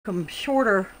Come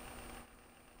shorter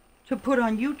to put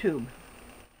on YouTube.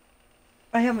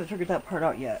 I haven't figured that part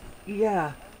out yet.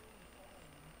 Yeah.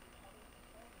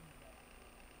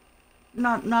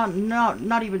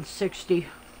 Not even 60.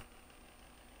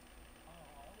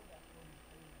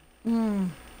 Hmm.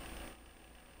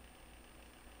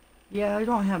 Yeah, I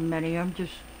don't have many. I'm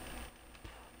just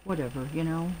whatever, you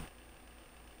know.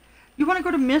 You want to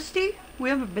go to Misty? We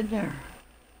haven't been there.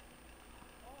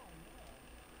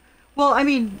 Well, I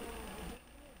mean,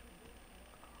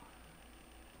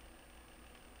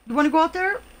 you want to go out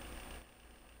there?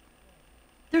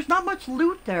 There's not much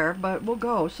loot there, but we'll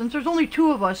go. Since there's only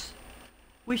two of us,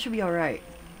 we should be all right.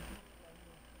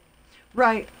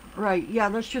 Right, right. Yeah,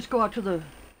 let's just go out to the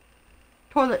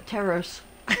toilet terrace.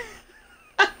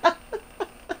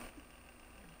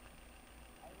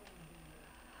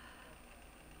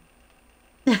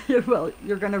 Well,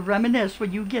 you're going to reminisce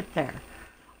when you get there.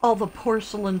 All the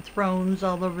porcelain thrones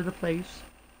all over the place.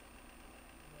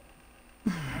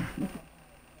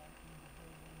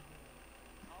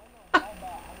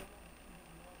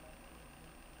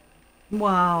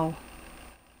 Wow.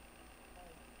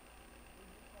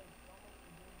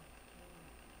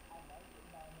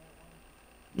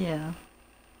 Yeah.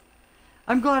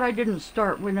 I'm glad I didn't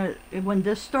start when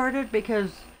this started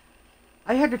because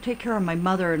I had to take care of my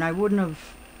mother and I wouldn't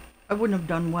have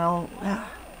done well.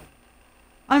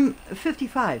 I'm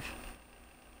 55.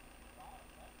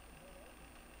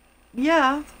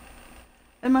 Yeah,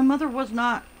 and my mother was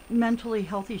not mentally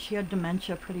healthy. She had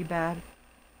dementia pretty bad.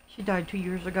 She died 2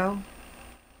 years ago.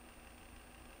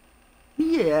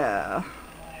 Yeah,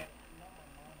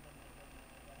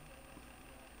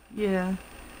 yeah.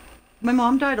 My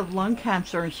mom died of lung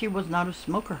cancer and she was not a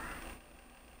smoker.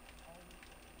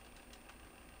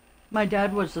 My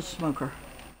dad was a smoker.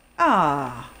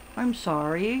 Ah, I'm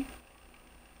sorry.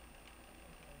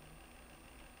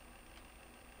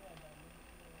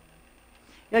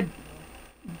 Yeah,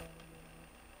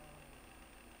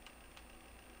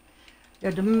 yeah,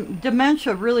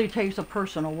 dementia really takes a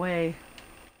person away.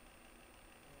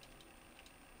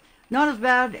 Not as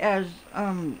bad as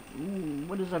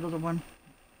what is that other one?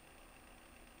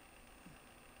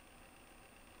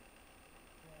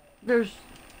 There's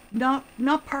not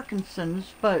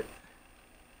Parkinson's, but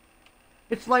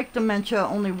it's like dementia,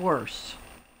 only worse.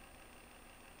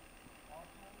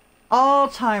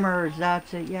 Alzheimer's,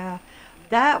 that's it, yeah.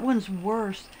 That one's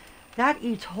worse. That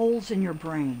eats holes in your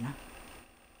brain.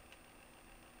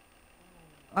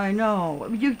 I know.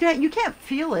 You can't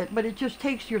feel it, but it just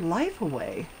takes your life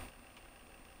away.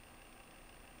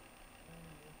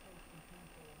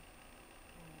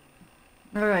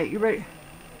 All right, you ready?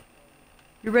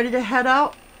 You ready to head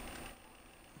out?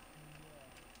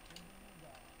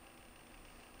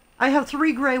 I have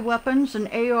three gray weapons: an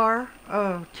AR,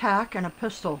 a tac, and a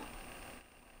pistol.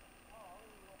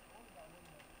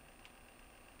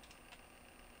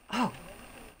 Oh,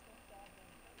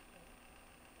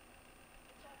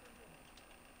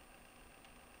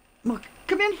 look,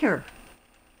 come in here.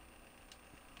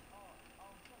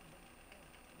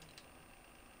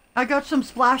 I got some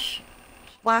splash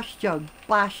jug,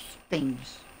 splash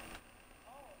things.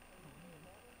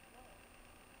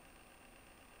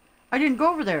 I didn't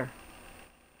go over there.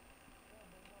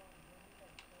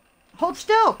 Hold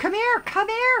still. Come here. Come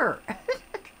here.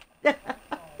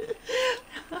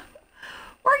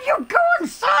 Where are you going,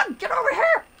 son? Get over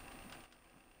here.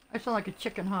 I sound like a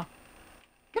chicken, huh?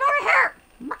 Get over here.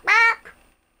 Back.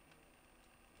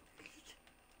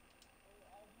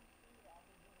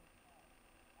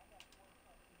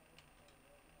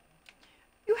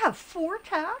 You have four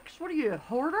tacks? What are you, a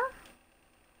hoarder?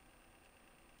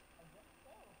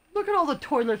 Look at all the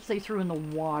toilets they threw in the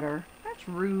water. That's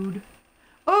rude.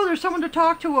 Oh, there's someone to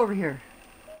talk to over here.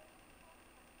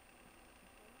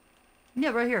 Yeah,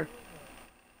 right here.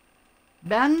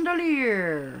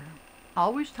 Bandolier.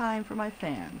 Always time for my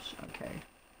fans. Okay.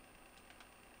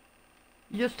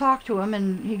 You just talk to him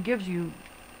and he gives you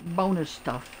bonus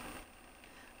stuff.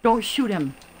 Don't shoot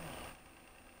him.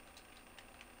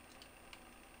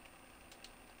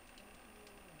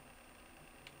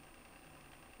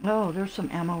 Oh, there's some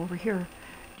ammo over here.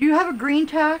 Do you have a green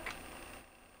tack?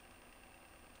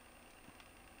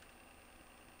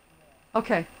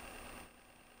 Okay.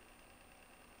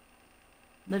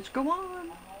 Let's go on.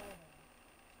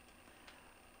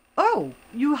 Oh,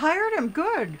 you hired him.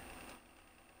 Good.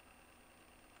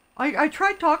 I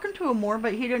tried talking to him more,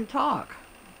 but he didn't talk.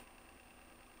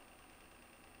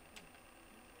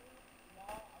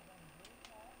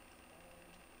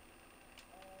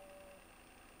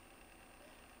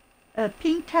 A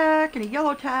pink tack and a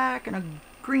yellow tack and a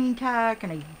green tack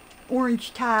and a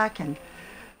orange tack and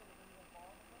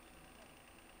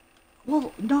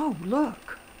Well, no,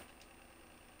 look.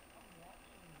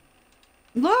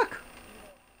 Look!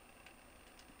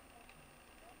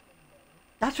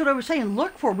 That's what I was saying.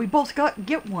 Look for. We both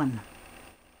get one.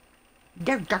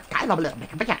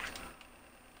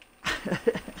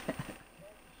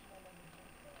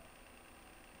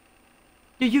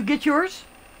 Did you get yours?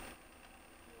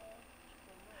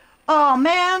 Oh,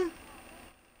 man.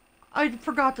 I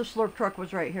forgot the slurp truck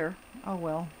was right here. Oh,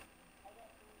 well.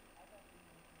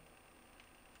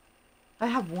 I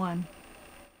have one.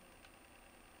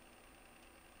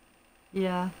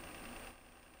 Yeah.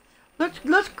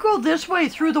 Let's go this way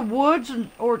through the woods,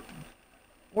 and or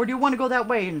do you want to go that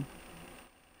way and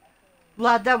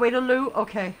that way to Lou?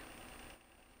 Okay.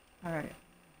 All right.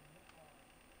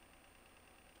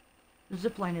 The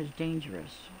zip line is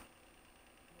dangerous.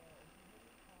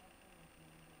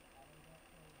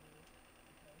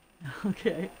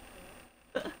 Okay.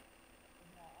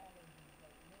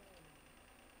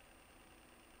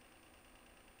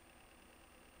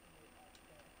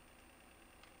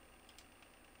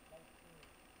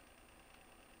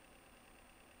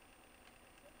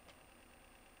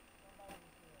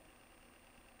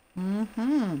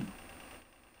 Mm-hmm.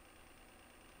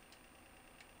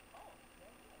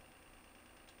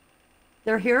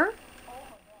 They're here?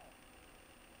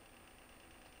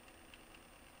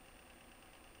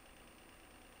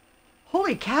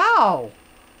 Holy cow!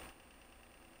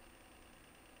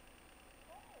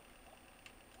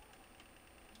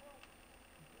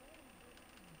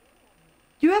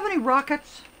 Do you have any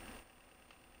rockets?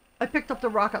 I picked up the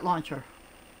rocket launcher.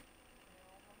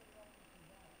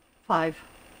 5.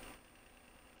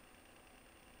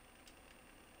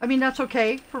 I mean, that's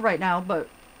okay for right now, but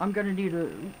I'm gonna need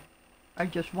a... I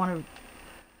just want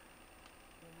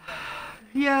to...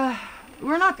 Yeah,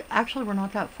 we're not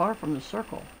that far from the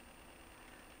circle.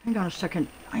 Hang on a second.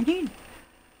 I'm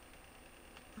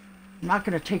not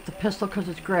gonna take the pistol because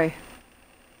it's gray.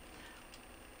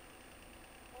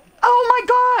 Oh my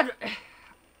god!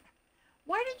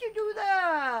 Why did you do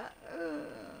that?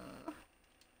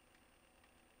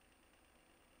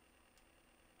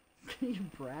 You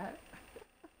brat.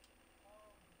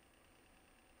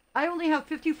 I only have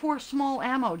 54 small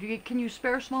ammo. Can you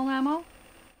spare small ammo?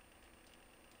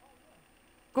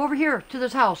 Go over here to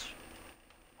this house.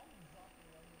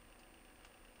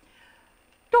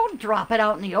 Don't drop it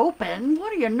out in the open.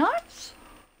 What are you, nuts?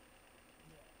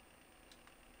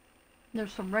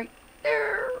 There's some right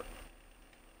there.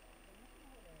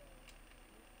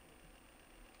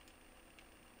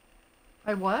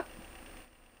 I what?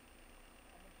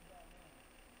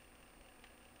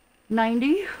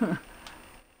 90?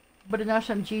 But an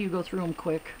SMG, you go through them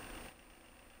quick.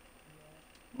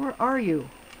 Where are you?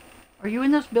 Are you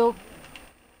in this build?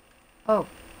 Oh.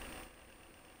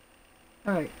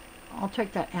 Alright. I'll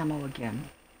take that ammo again.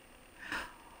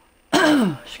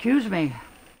 Excuse me.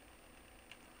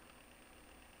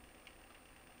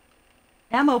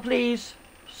 Ammo, please.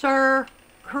 Sir.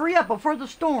 Hurry up before the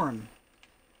storm.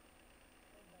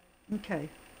 Okay.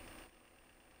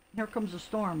 Here comes the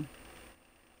storm.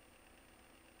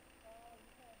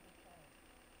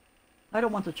 I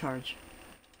don't want the charge.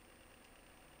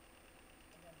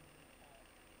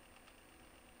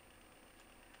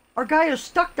 Our guy is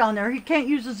stuck down there. He can't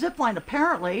use the zip line,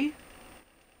 apparently.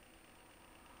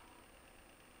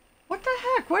 What the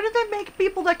heck? Why do they make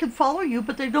people that can follow you,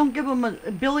 but they don't give them an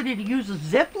ability to use a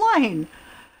zip line?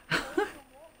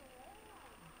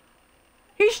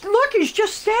 He's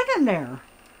just standing there.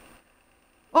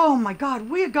 Oh my god,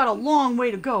 we have got a long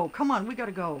way to go. Come on, we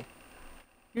gotta go.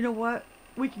 You know what?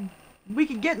 We can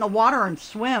get in the water and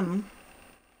swim.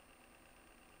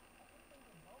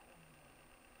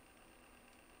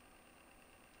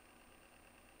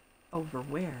 Over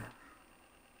where?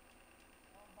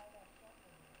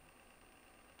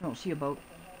 I don't see a boat.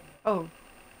 Oh,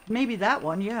 maybe that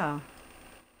one, yeah.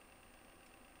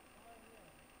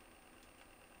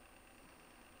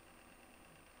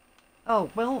 Oh,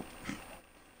 well,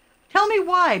 tell me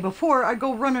why before I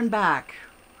go running back.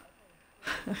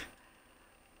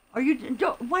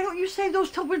 Why don't you save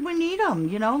those till when we need them,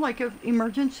 you know, like an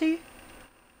emergency?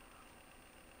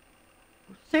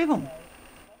 Save them.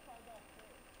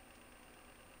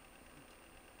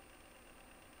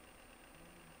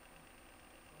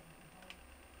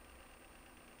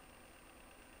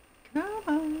 Come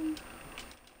on.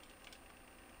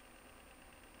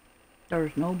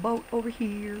 There's no boat over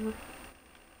here.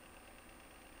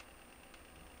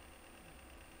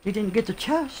 They didn't get the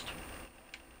chest.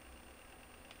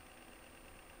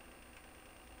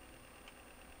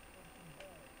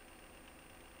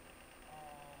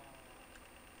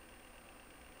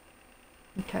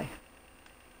 Okay.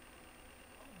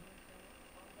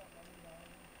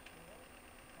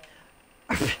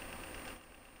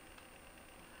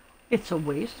 It's a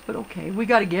waste, but okay. We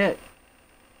gotta get.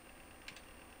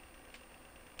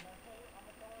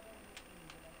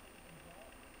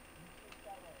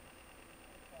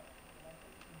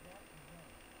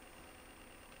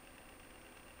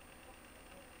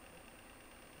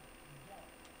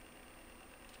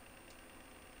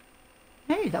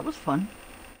 Hey, that was fun.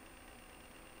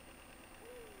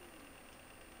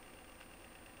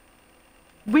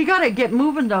 We gotta get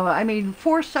moving though. I mean,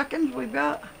 4 seconds we've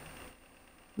got.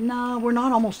 No, we're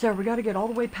not almost there. We gotta get all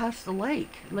the way past the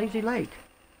lake, Lazy Lake.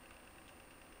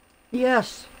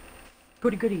 Yes.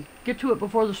 Goody goody. Get to it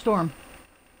before the storm.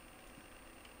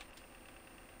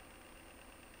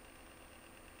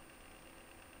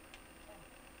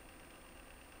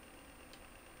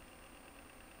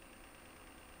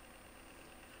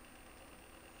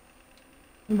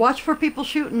 Watch for people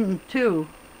shooting too.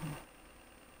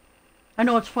 I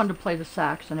know it's fun to play the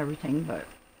sax and everything, but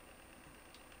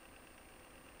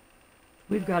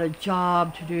we've got a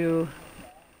job to do.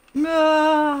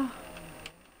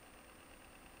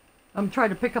 I'm trying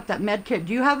to pick up that med kit.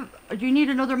 Do you need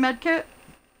another med kit?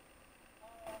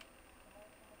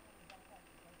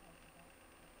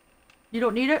 You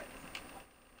don't need it?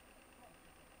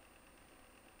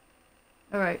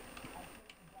 All right.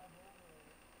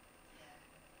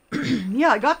 Yeah,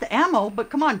 I got the ammo, but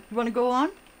come on. You want to go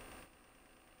on?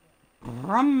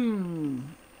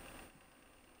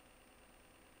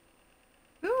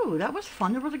 Ooh, that was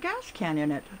fun. There was a gas can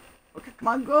in it. Okay, come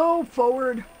on, go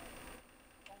forward.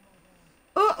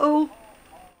 Uh-oh.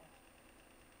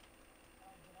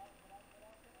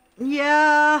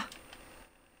 Yeah.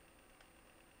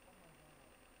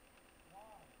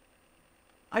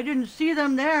 I didn't see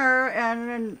them there, and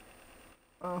then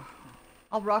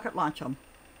I'll rocket launch them.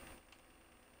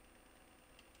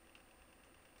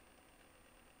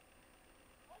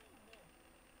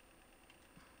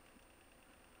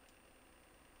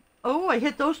 Oh, I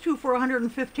hit those two for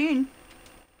 115.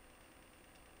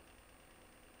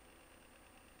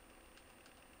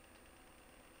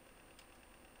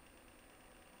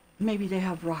 Maybe they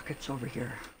have rockets over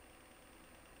here.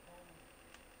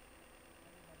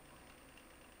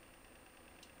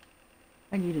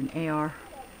 I need an AR.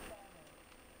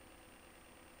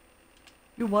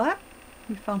 You what?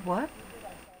 You found what?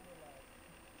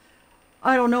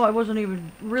 I don't know. I wasn't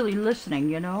even really listening,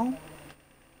 you know?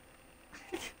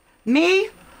 Me?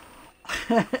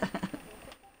 I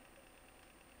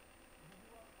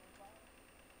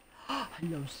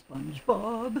love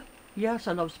SpongeBob. Yes,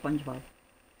 I love SpongeBob.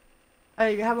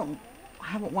 I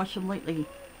haven't watched them lately.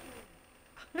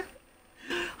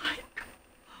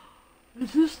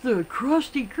 Is this the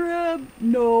Krusty Krab?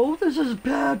 No, this is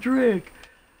Patrick.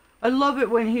 I love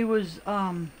it when he was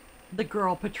the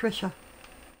girl Patricia.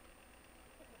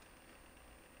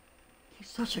 He's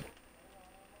such a...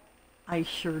 I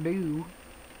sure do.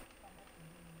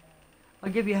 I'll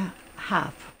give you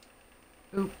half.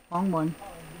 Oop, wrong one.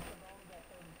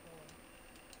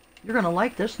 You're gonna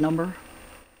like this number.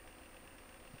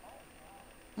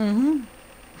 Mm-hmm.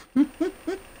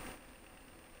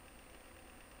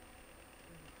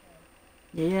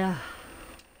 Yeah.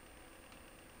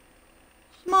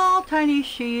 Small, tiny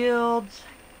shields.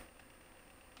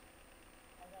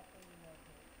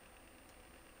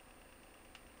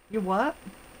 You what?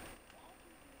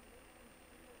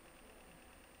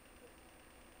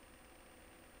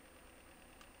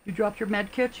 You dropped your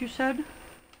med kits, you said?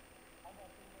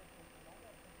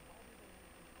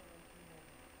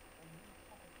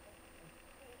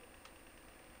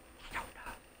 I don't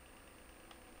know.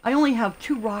 I only have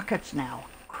 2 rockets now.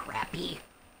 Crappy.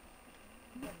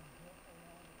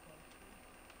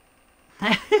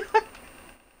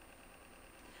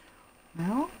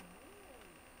 Well.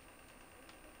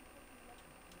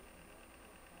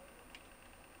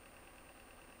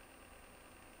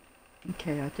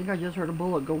 Okay, I think I just heard a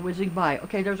bullet go whizzing by.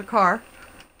 Okay, there's a car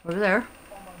over there.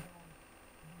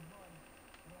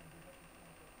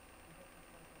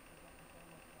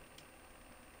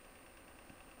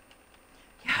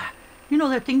 Yeah, you know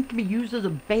that thing can be used as a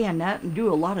bayonet and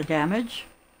do a lot of damage.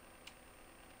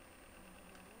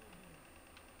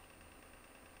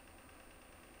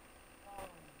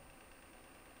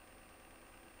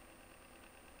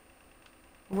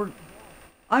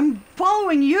 I'm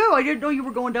following you. I didn't know you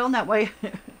were going down that way.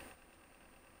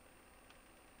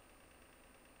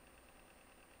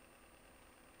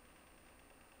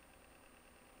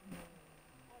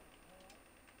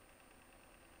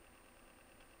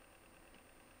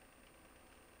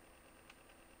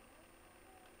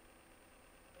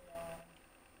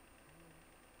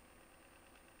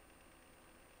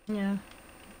 Yeah.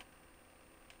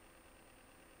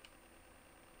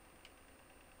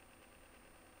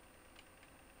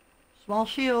 Small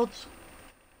shields.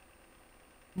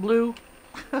 Blue.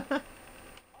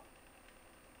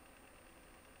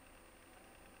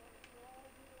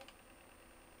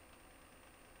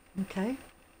 Okay.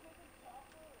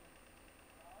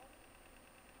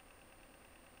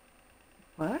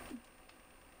 What?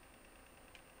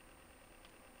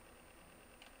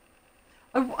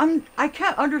 I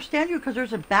can't understand you because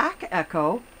there's a back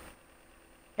echo,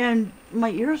 and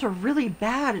my ears are really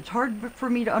bad. It's hard for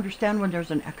me to understand when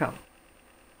there's an echo.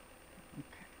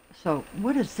 Okay. So,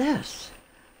 what is this?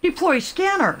 Deploy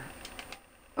scanner.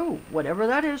 Oh, whatever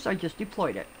that is, I just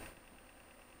deployed it.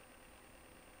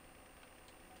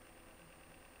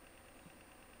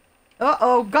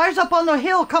 Uh-oh, guys up on the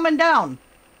hill coming down.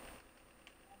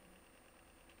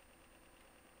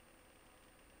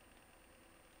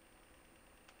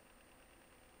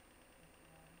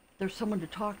 There's someone to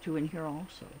talk to in here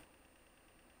also.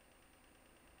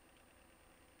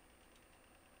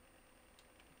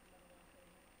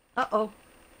 Uh-oh.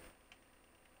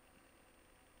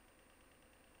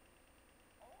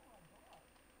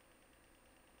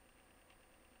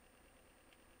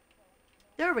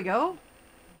 There we go.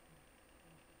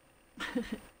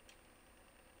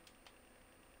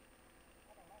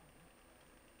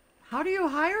 How do you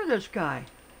hire this guy?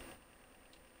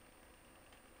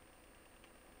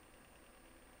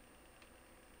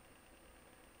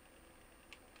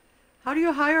 How do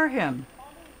you hire him?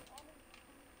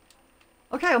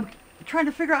 Okay, I'm trying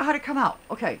to figure out how to come out.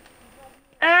 Okay.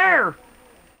 Air!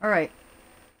 Alright.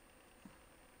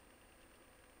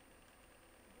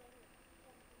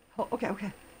 Oh, okay,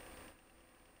 okay.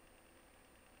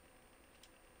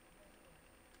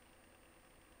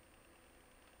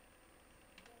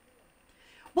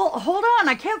 Well, hold on.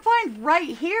 I can't find right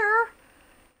here.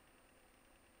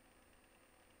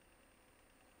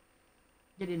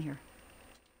 Get in here.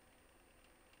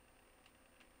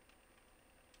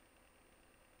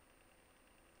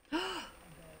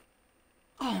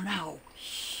 Oh no.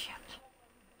 Shit.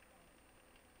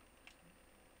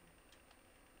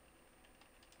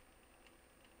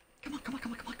 Come on, come on,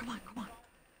 come on, come on, come on, come on.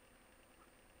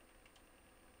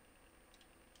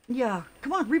 Yeah,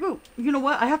 come on, reboot. You know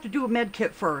what? I have to do a med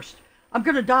kit first. I'm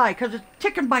gonna die because it's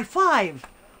ticking by 5.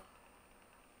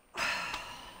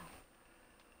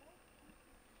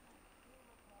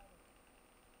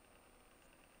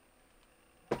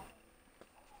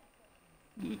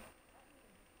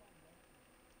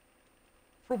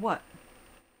 For what?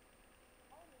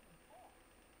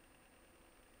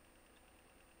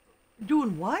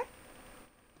 Doing what?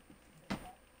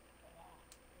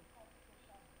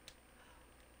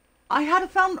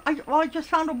 I just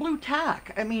found a blue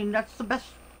tack. I mean, that's the best.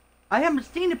 I haven't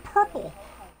seen a purple.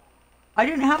 I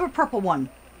didn't have a purple one.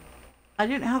 I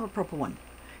didn't have a purple one.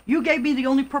 You gave me the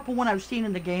only purple one I've seen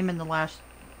in the game in the last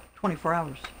 24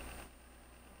 hours.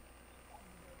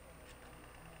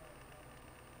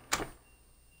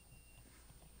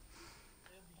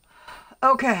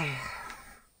 Okay.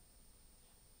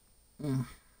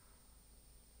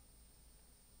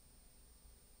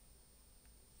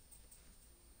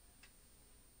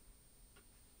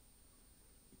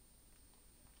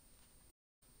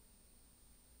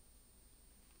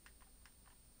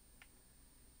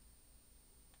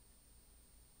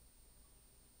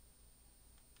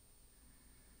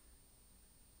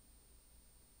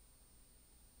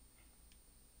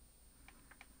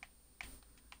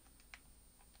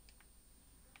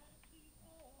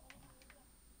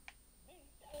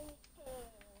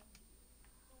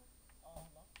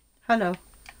 Hello.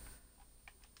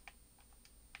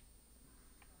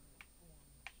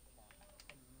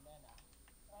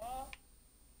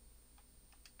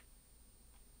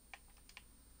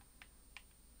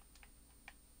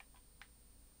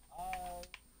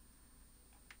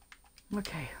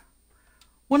 Okay.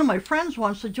 One of my friends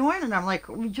wants to join, and I'm like,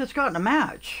 we just got in a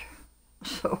match.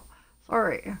 So,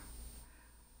 sorry.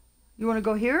 You want to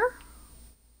go here?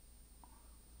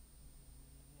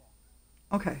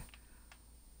 Okay.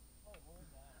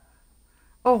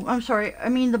 Oh, I'm sorry. I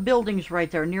mean, the building's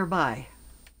right there nearby.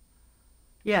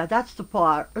 Yeah, that's the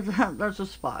plot. That's the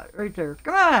spot right there.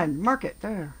 Come on, mark it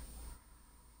there.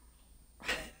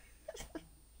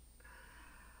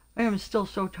 I am still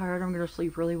so tired. I'm going to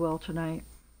sleep really well tonight.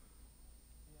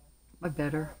 I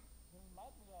better.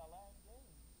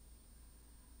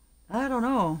 I don't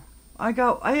know. I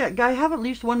have at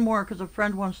least one more because a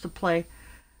friend wants to play.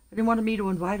 They wanted me to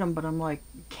invite him, but I'm like,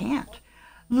 can't.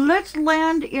 Let's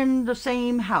land in the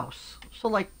same house. So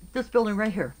like this building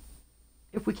right here,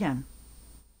 if we can.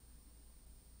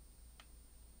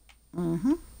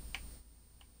 Mm-hmm.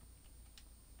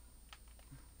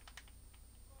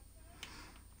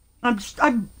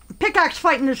 I'm pickaxe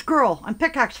fighting this girl. I'm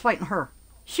pickaxe fighting her.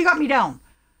 She got me down.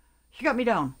 She got me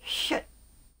down. Shit.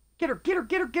 Get her, get her,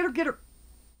 get her, get her, get her.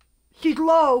 She's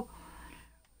low.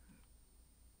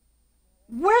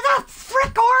 Where the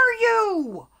frick are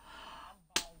you?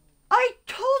 I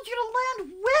told you to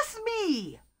land with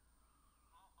me.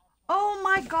 Oh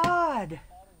my God.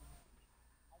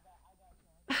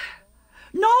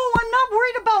 No, I'm not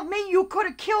worried about me. You could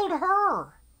have killed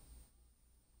her.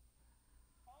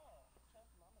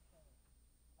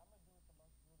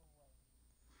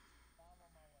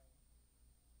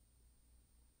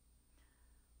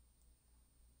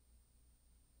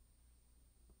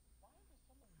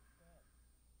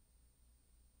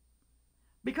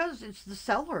 Because it's the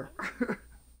seller.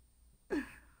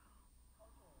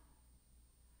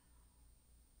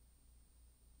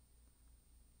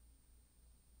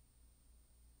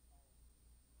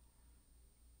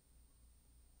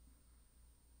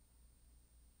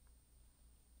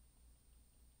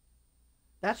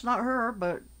 That's not her,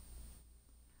 but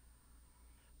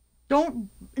don't,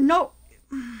 no.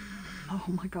 Oh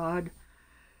my God.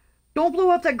 Don't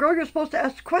blow up that girl you're supposed to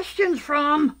ask questions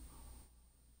from.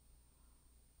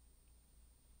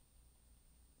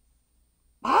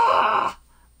 Ah!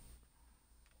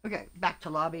 Okay, back to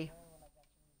lobby.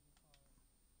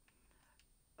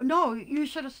 No, you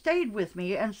should have stayed with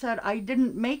me and said I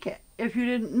didn't make it. If you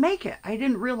didn't make it, I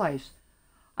didn't realize.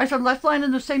 I said, let's land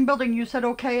in the same building. You said,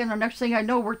 okay. And the next thing I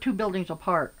know, we're 2 buildings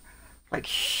apart. Like,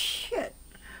 shit.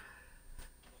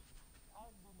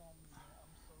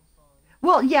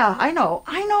 Well, yeah, I know.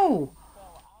 I know.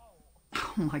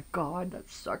 Oh, my God. That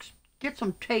sucks. Get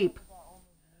some tape.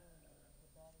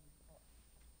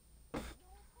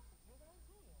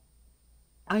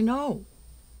 I know.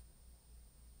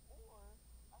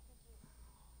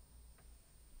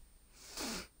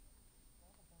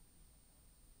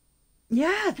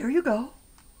 Yeah, there you go.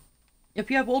 If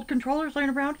you have old controllers laying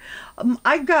around,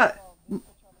 I've got,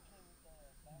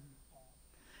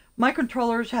 my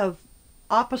controllers have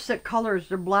opposite colors.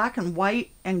 They're black and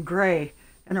white and gray,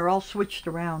 and they're all switched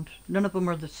around. None of them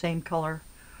are the same color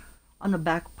on the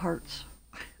back parts.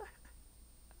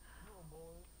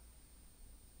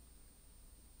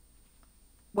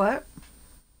 What?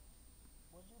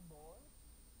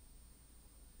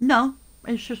 No,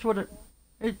 it's just what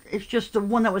it's just the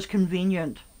one that was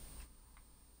convenient.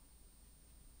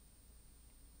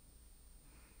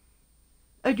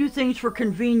 I do things for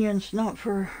convenience, not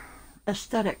for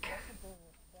aesthetic.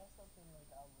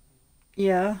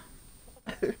 Yeah.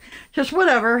 Just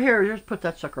whatever. Here, just put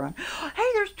that sucker on. Hey,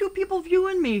 there's 2 people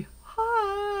viewing me.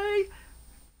 Hi.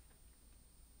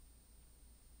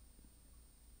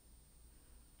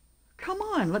 Come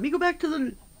on, let me go back to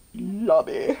the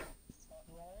lobby.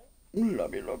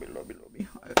 Lobby.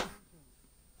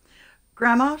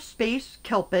 Grandma space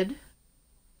Kelpid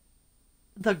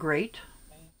the Great.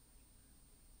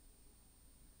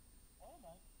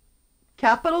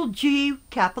 Capital G,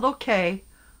 capital K.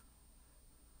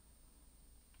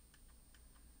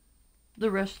 The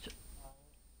rest.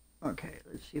 Okay,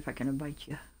 let's see if I can invite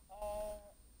you.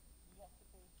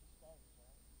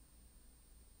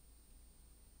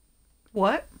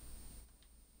 What?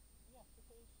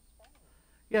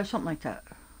 Yeah, something like that.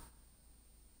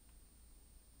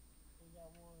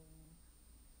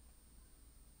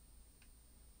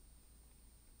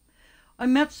 I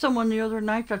met someone the other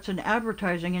night that's in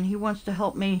advertising, and he wants to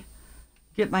help me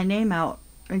get my name out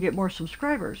and get more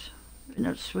subscribers. Isn't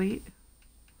that sweet?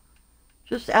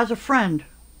 Just as a friend.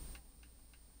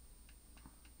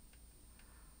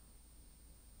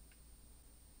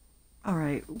 All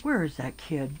right, where is that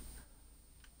kid?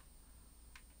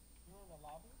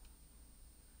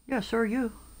 Yeah, so are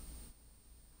you.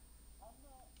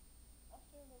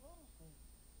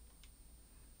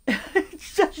 It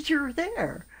says you're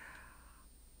there.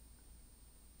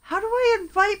 How do I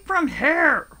invite from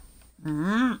here?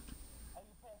 Mm.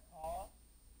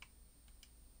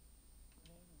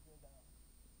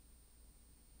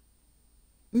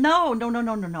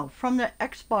 No. From the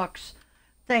Xbox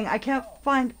thing, I can't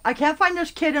find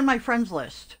this kid in my friends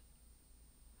list.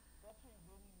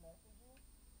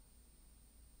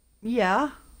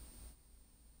 Yeah.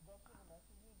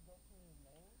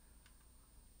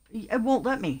 It won't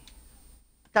let me.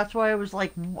 That's why I was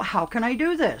like, how can I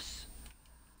do this?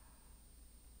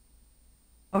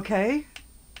 Okay.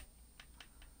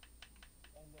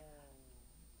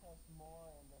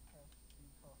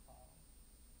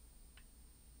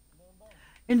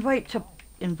 Invite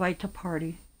to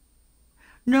party.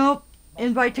 Nope.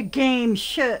 Invite to game.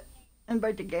 Shit.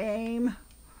 Invite to game.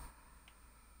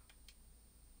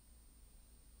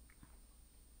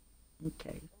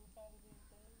 Okay.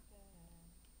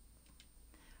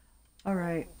 All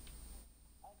right.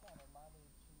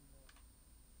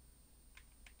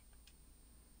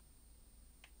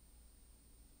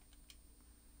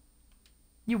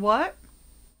 You what?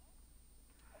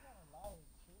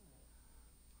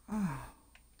 Oh,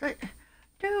 that,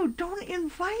 dude, don't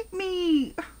invite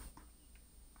me.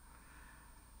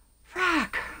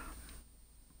 Frack.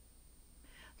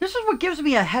 This is what gives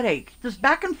me a headache. This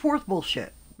back and forth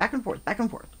bullshit. Back and forth, back and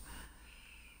forth.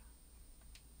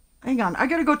 Hang on, I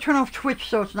gotta go turn off Twitch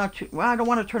so it's not too... Well, I don't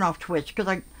want to turn off Twitch because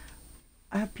I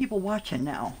have people watching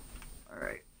now.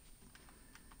 Alright.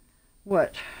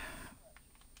 What?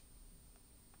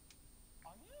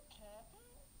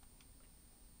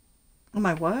 Am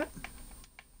I what?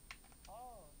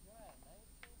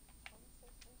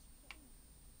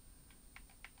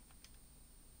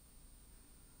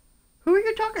 Who are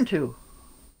you talking to?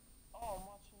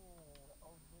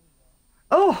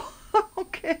 Oh,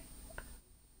 okay.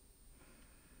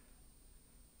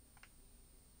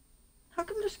 How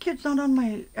come this kid's not on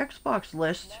my Xbox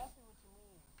list?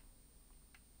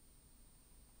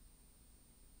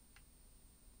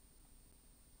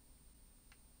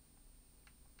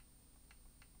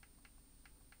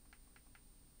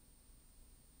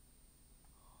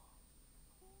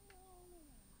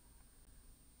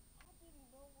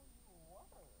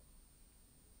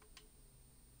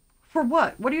 For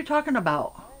what? What are you talking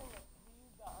about?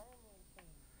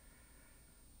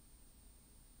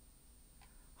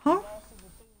 Huh?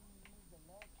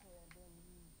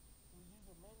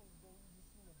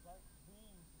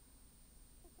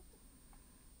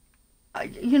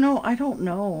 You know, I don't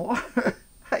know.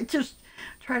 I just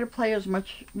try to play as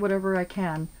much whatever I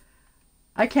can.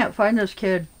 I can't find this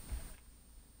kid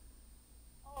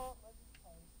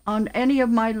on any of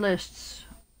my lists.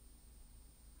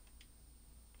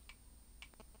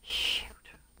 Shoot.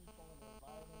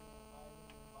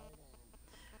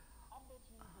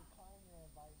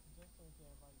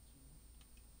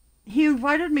 He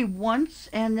invited me once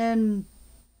and then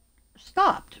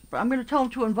stopped. But I'm going to tell him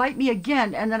to invite me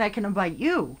again and then I can invite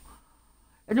you.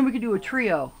 And then we can do a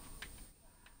trio.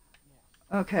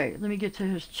 Okay, let me get to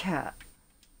his chat.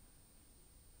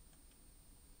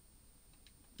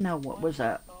 Now what was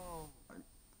that?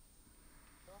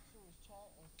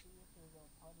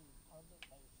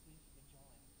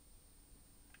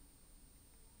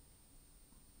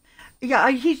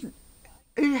 Yeah, he's...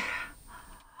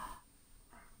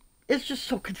 It's just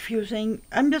so confusing.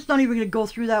 I'm just not even going to go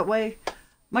through that way.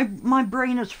 My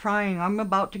brain is frying. I'm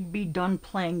about to be done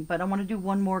playing, but I want to do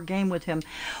one more game with him.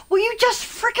 Will you just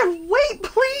freaking wait,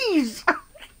 please?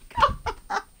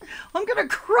 I'm going to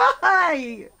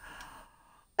cry.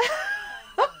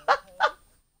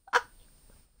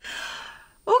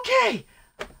 Okay.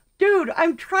 Dude,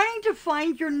 I'm trying to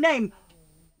find your name.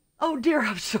 Oh, dear,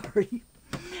 I'm sorry.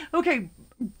 Okay,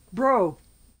 bro.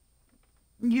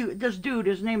 This dude,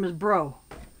 his name is Bro.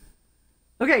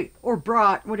 Okay, or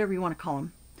Brat, whatever you want to call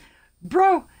him.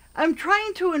 Bro, I'm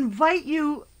trying to invite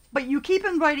you, but you keep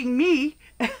inviting me.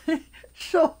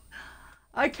 So,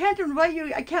 I can't invite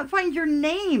you. I can't find your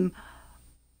name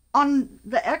on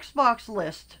the Xbox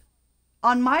list,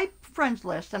 on my friends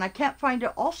list, and I can't find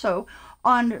it also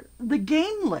on the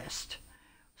game list.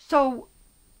 So,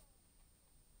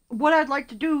 what I'd like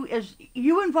to do is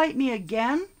you invite me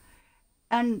again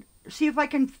and see if I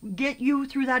can get you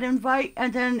through that invite,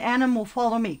 and then Anna will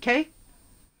follow me, okay?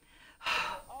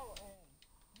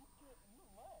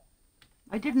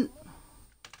 I didn't...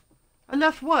 I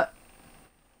left what?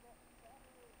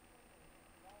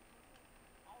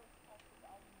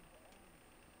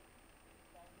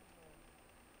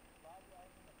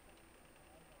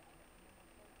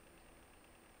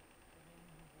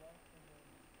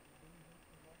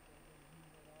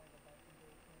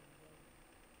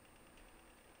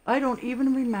 I don't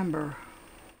even remember.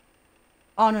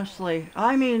 Honestly,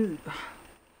 I mean,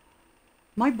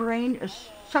 my brain is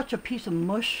such a piece of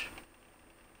mush.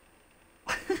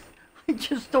 I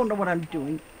just don't know what I'm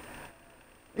doing.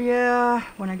 Yeah,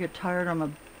 when I get tired, I'm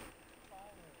a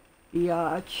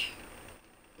biatch.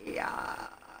 Biatch.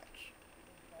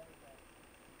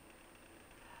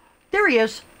 There he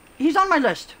is. He's on my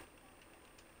list.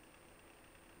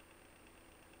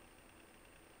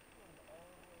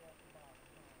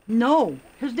 No,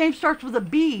 his name starts with a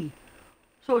B,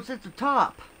 so it's at the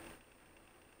top.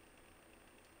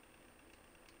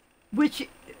 Which,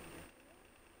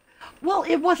 well,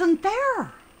 it wasn't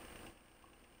there.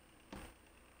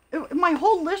 My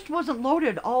whole list wasn't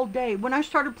loaded all day. When I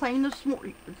started playing this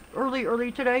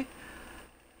early today,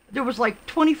 there was like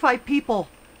 25 people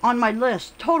on my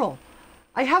list total.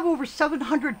 I have over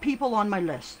 700 people on my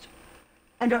list,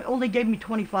 and it only gave me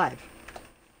 25.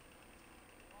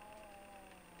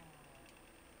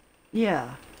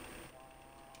 Yeah.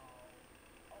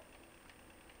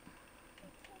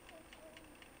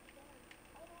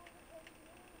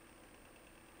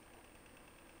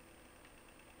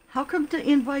 How come the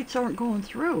invites aren't going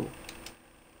through?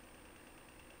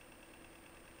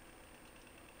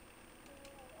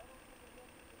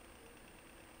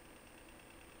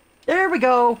 There we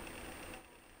go.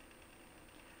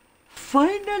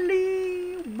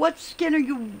 Finally, what skin are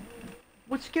you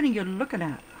looking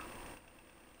at?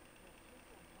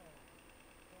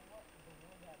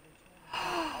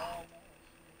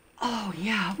 Oh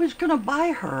yeah, I was gonna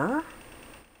buy her.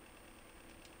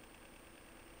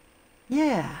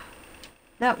 Yeah,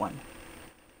 that one.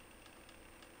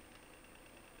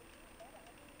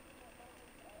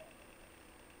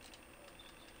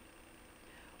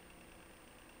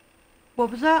 What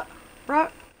was that,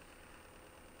 Brock?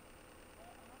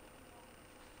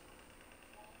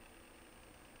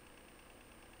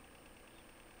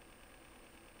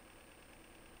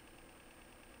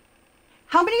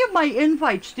 How many of my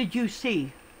invites did you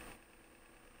see?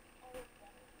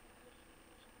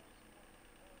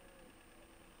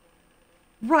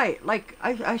 Right, like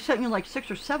I sent you like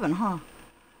 6 or 7, huh?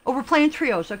 Oh, we're playing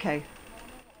trios, okay.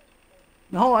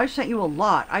 No, I sent you a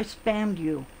lot. I spammed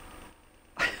you.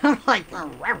 I'm like,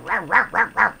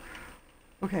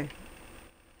 okay.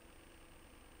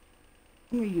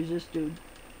 I'm gonna use this dude.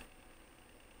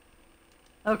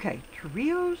 Okay,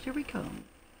 trios, here we come.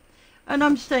 And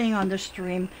I'm staying on this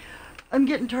stream. I'm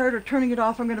getting tired of turning it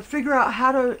off. I'm gonna figure out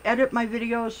how to edit my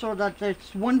videos so that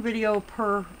it's one video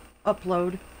per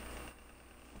upload.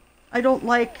 I don't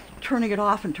like turning it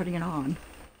off and turning it on.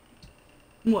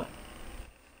 What?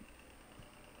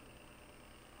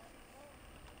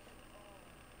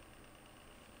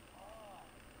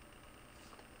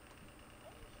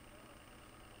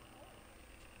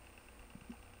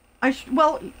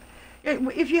 Well,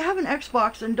 if you have an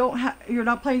Xbox and you're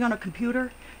not playing on a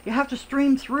computer, you have to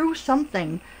stream through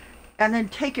something and then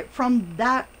take it from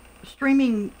that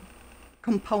streaming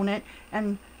component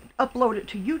and upload it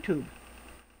to YouTube.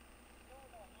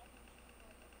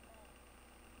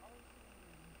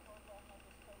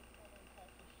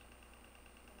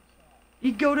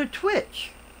 You go to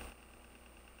Twitch.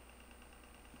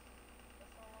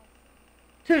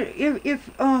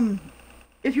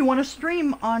 If you want to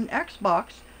stream on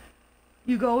Xbox,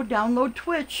 you go download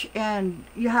Twitch, and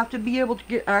you have to be able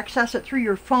to access it through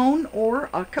your phone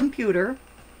or a computer,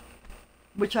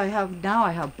 which I have now.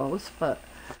 I have both, but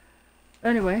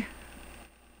anyway.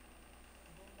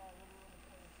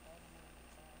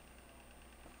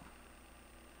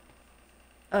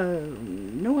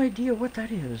 No idea what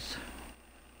that is.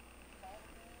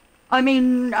 I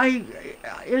mean,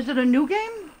 is it a new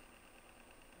game?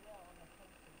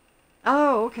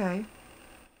 Oh, okay.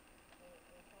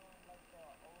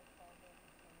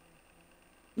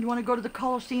 You want to go to the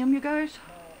Coliseum, you guys?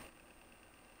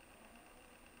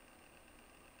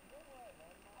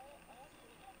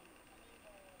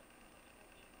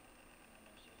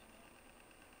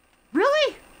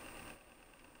 Really?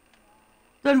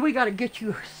 Then we gotta get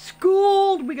you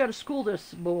schooled. We gotta school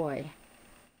this boy.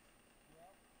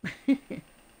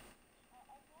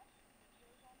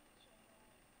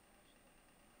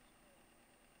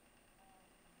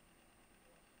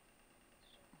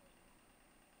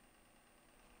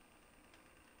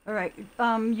 All right.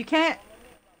 You can't.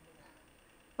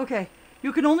 Okay.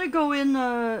 You can only go in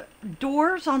the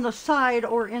doors on the side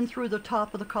or in through the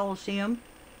top of the Coliseum.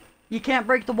 You can't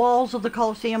break the walls of the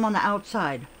Coliseum on the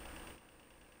outside.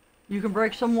 You can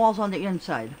break some walls on the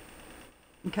inside.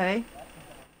 Okay?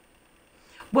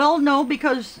 Well, no,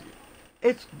 because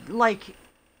it's like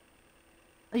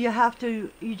you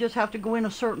just have to go in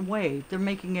a certain way. They're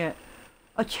making it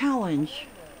a challenge.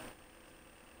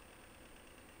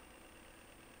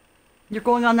 You're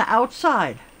going on the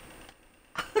outside.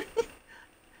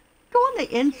 Go on the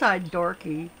inside,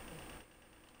 dorky.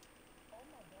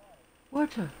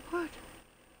 What? What?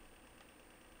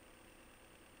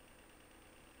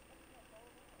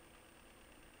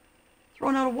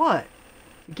 Thrown out of what?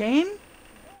 The game?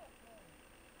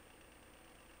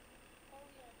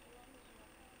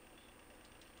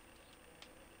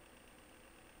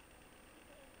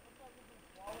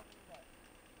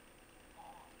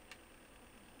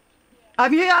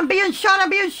 I'm being shot.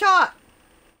 I'm being shot.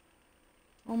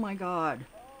 Oh my God.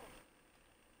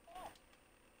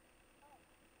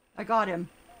 I got him.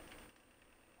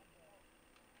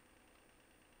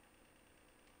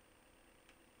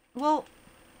 Well,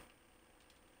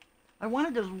 I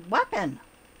wanted his weapon.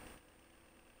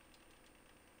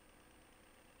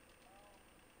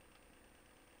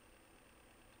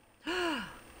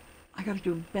 I I gotta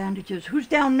do bandages. Who's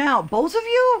down now? Both of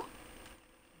you?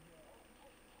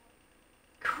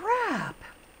 Crap.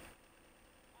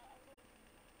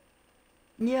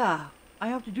 Yeah, I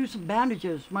have to do some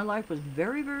bandages. My life was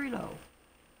very, very low.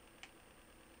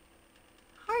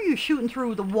 How are you shooting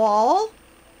through the wall?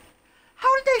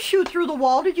 How did they shoot through the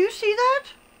wall? Did you see that?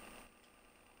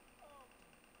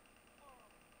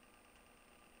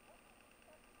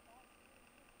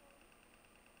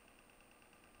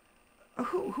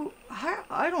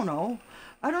 I don't know.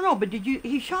 I don't know, but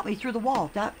he shot me through the wall.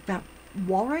 That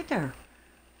wall right there.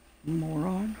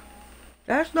 Moron.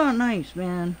 That's not nice,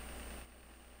 man.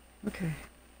 Okay.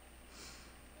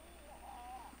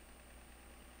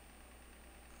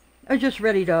 I just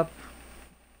readied up.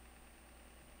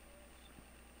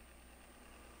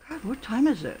 God, what time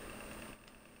is it?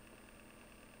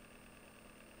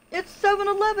 It's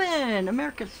 7-Eleven,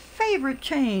 America's favorite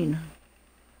chain.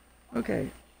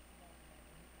 Okay.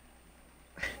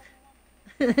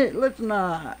 Let's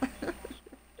not.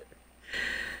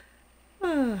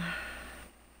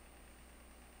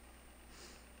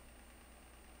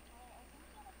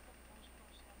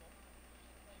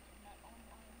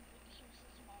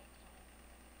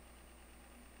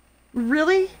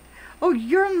 Really? Oh,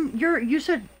 you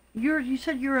said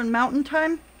you're in Mountain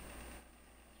Time?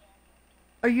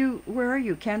 Where are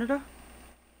you? Canada?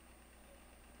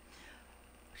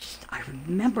 I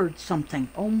remembered something.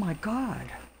 Oh my God.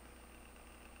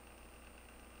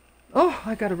 Oh,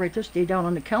 I gotta write this day down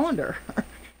on the calendar.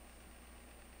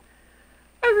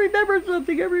 I remembered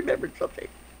something.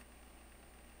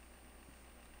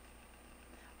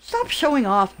 Stop showing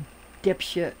off,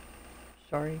 dipshit.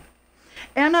 Sorry.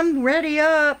 And I'm ready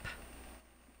up.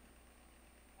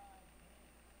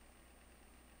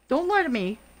 Don't lie to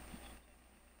me.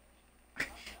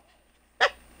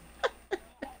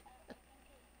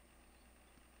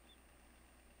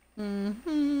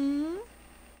 Mm-hmm.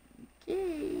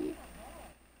 Okay.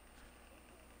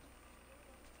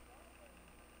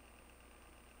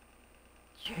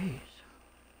 Jeez.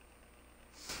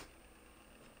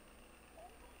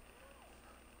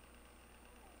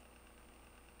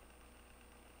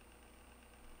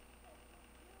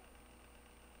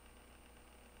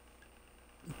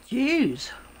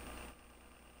 Jeez.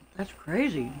 That's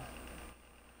crazy.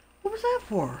 What was that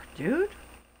for, dude?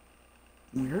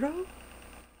 Weirdo?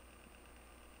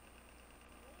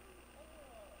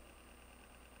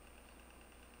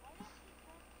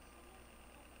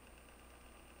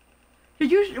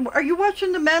 Are you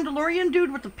watching the Mandalorian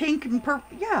dude with the pink and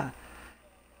purple? Yeah.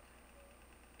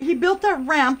 He built that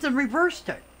ramp and reversed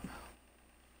it.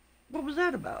 What was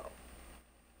that about?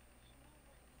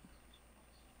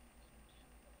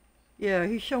 Yeah,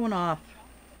 he's showing off.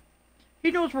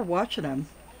 He knows we're watching him.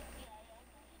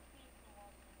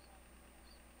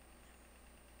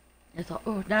 I thought,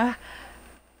 oh, nah.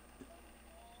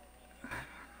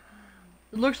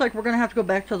 It looks like we're going to have to go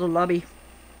back to the lobby.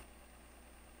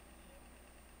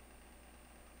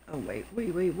 Oh, wait.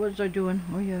 What was I doing?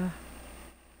 Oh, yeah.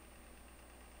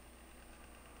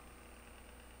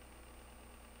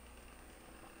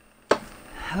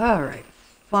 All right.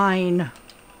 Fine.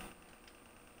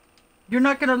 You're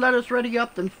not going to let us ready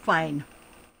up? Then fine.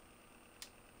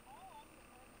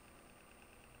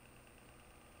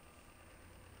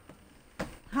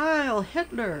 Heil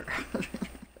Hitler.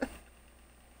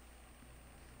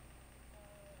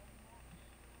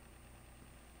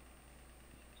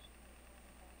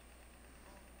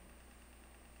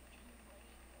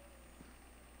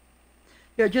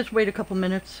 Yeah, just wait a couple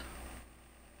minutes.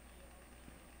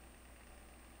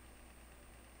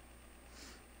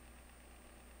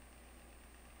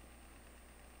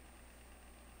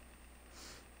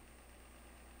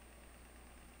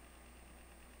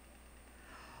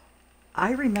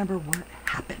 I remember what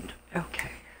happened.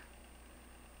 Okay.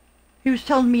 He was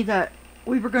telling me that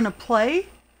we were going to play,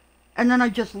 and then I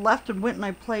just left and went and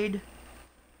I played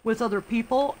with other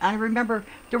people. And I remember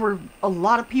there were a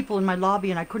lot of people in my lobby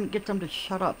and I couldn't get them to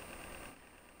shut up.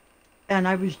 And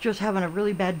I was just having a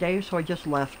really bad day, so I just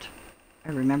left. I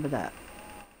remember that.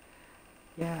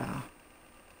 Yeah.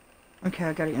 Okay,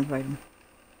 I gotta invite him.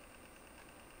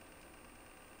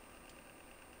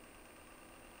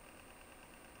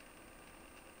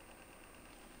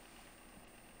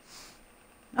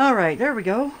 Alright, there we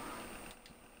go.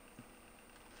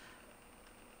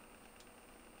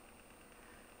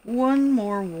 One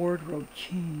more wardrobe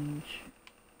change.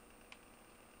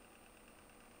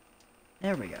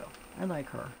 There we go. I like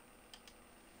her.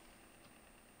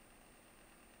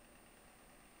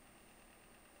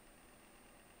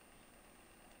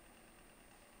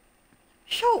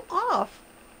 Show off?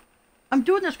 I'm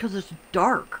doing this because it's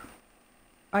dark.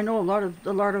 I know a lot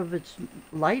of it's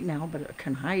light now, but it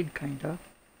can hide kinda.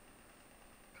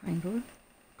 Kinda.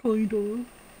 Kinda.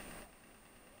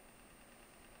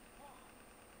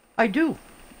 I do.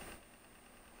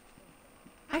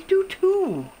 I do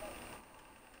too.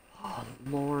 Oh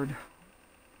Lord.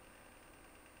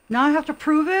 Now I have to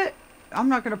prove it? I'm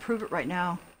not gonna prove it right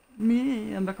now.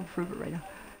 Me, I'm not gonna prove it right now.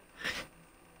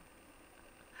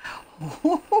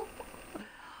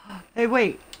 Hey,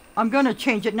 wait. I'm gonna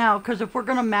change it now because if we're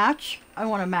gonna match, I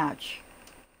want to match.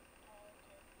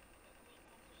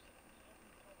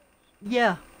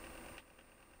 Yeah.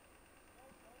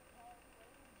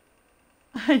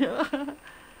 I know.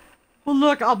 Well,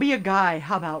 look, I'll be a guy.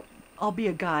 How about I'll be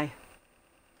a guy?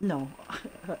 No.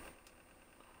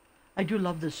 I do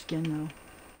love this skin though.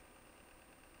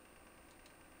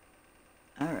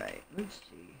 All right, let's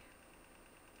see.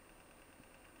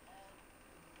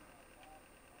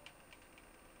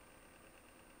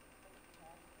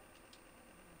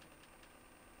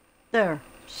 There.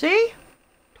 See?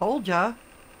 Told ya.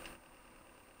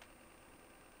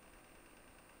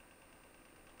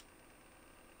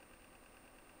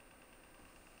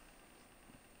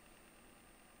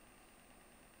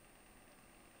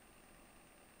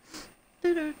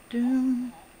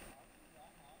 Do-do-do.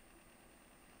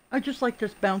 I just like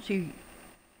this bouncy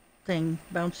thing.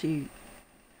 Bouncy.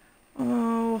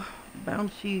 Oh,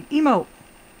 bouncy emote.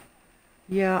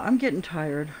 Yeah, I'm getting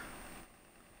tired.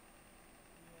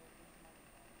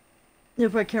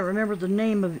 If I can't remember the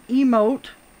name of emote.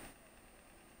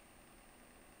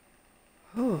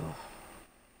 Oh.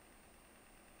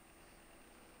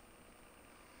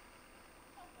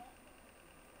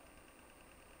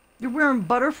 You're wearing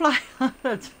butterfly?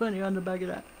 That's funny on the back of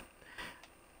that.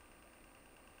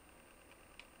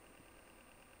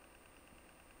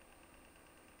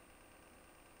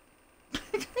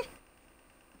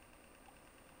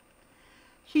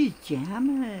 She's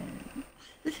jamming.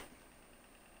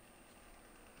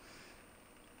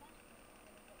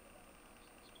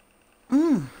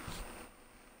 Mm.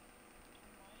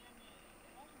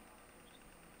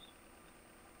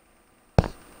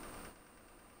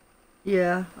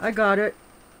 Yeah, I got it.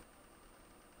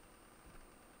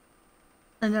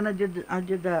 And then I did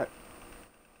that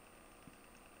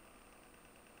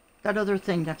other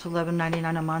thing that's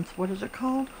 $11.99 a month. What is it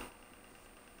called?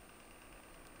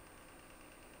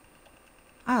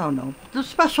 I don't know. The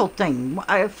special thing.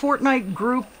 A Fortnite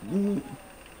group.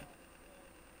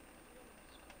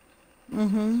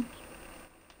 Mm-hmm.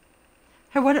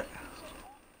 Hey, what?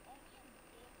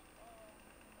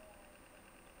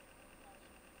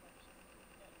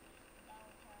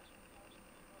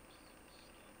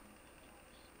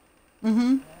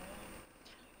 Mm-hmm.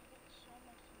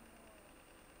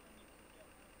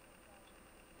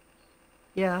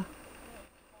 Yeah.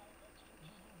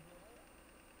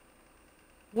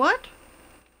 What?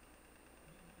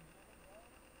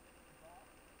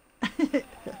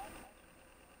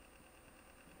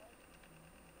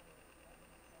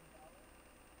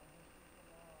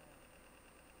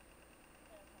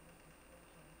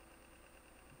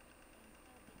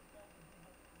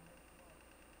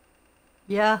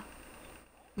 Yeah.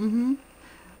 Mm-hmm.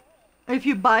 If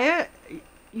you buy it,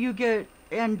 you get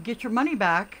your money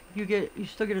back. You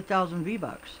still get 1,000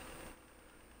 V-Bucks.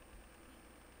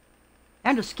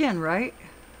 And a skin, right?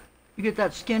 You get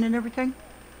that skin and everything?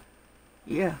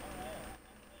 Yeah.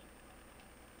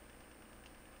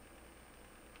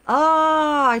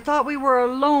 Ah, I thought we were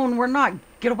alone. We're not.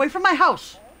 Get away from my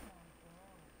house.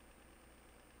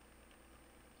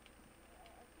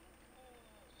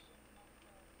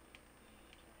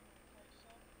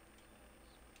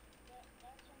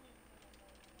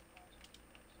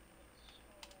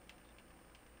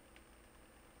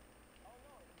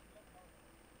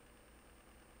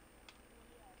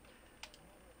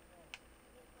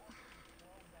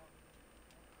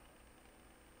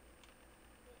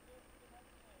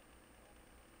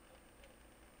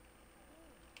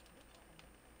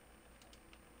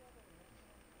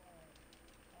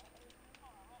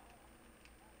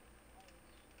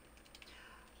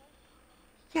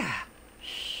 Yeah.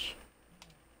 Shh.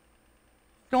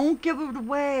 Don't give it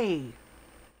away.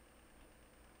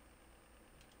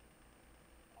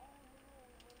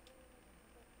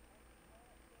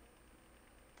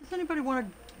 Does anybody want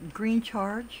a green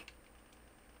charge?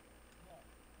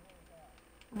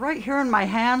 Right here in my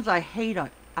hands, I hate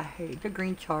it. I hate the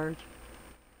green charge.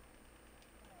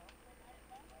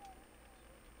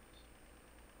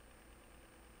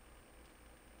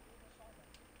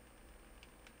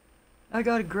 I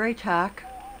got a gray tack.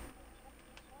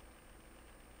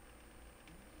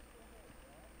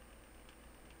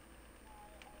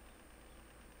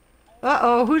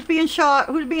 Uh-oh, who's being shot?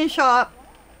 Who's being shot?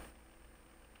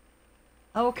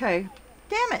 Okay.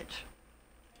 Damn it.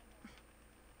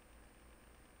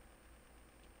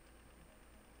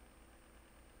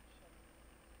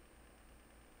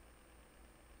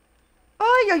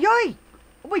 Ay, ay, ay.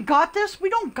 We got this? We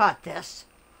don't got this.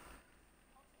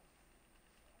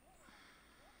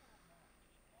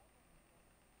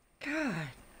 God.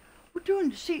 We're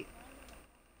doing, see.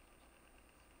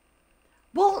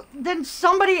 Well, then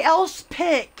somebody else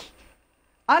pick.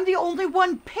 I'm the only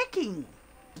one picking.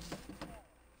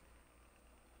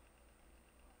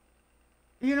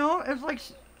 You know, it's like,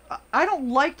 I don't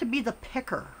like to be the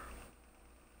picker.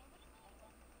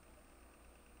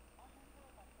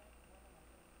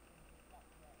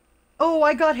 Oh,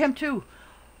 I got him too.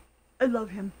 I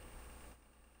love him.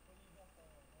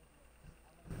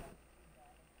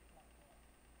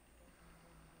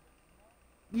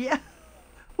 Yeah,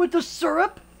 with the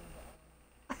syrup.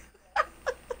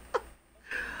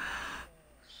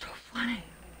 So funny.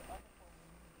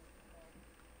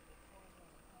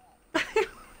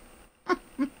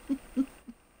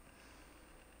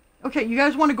 Okay, you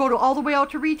guys want to go to all the way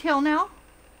out to retail now?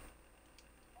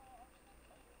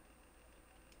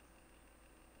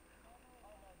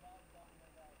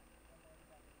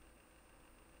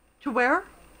 To where?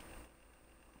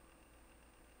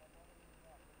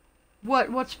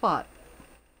 What spot?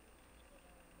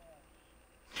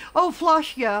 Oh,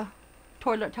 flush, yeah.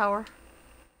 Toilet tower.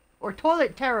 Or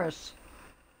toilet terrace.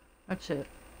 That's it.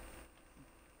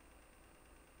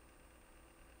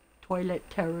 Toilet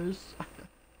terrace.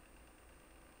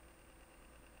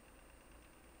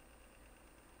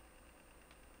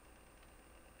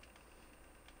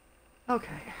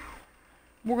 Okay.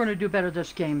 We're going to do better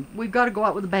this game. We've got to go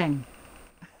out with a bang.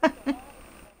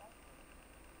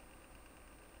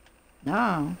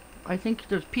 No. I think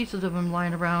there's pieces of him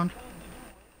lying around.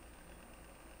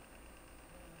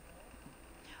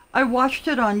 I watched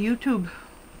it on YouTube.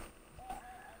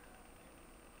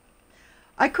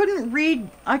 I couldn't read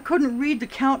the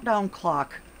countdown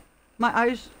clock. My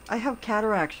eyes, I have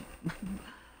cataracts.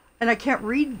 And I can't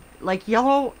read like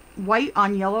yellow, white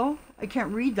on yellow. I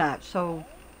can't read that, so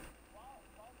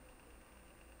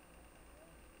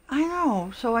I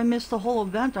know. So I missed the whole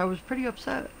event. I was pretty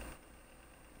upset.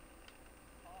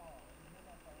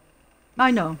 I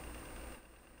know.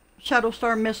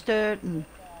 Shadowstar missed it and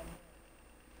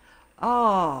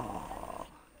oh.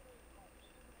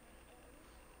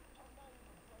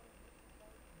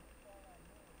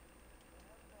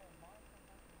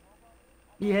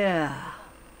 Yeah.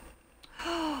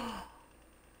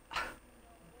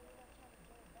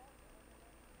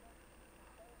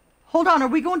 Hold on, are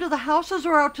we going to the houses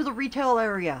or out to the retail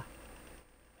area?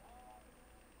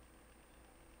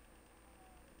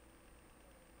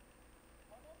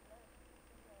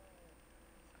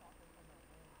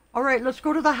 All right, let's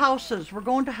go to the houses. We're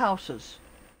going to houses.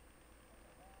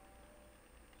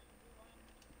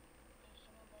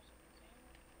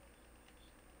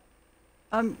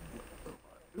 Um,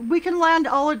 we can land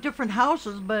all at different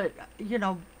houses, but you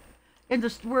know,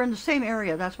 we're in the same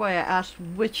area. That's why I asked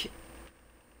which,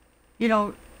 you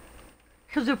know,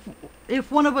 because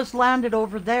if one of us landed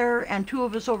over there and two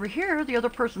of us over here, the other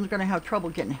person's going to have trouble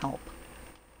getting help.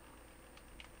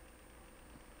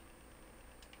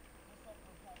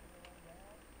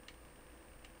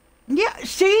 Yeah,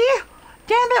 see?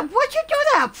 Damn it, what'd you do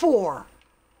that for?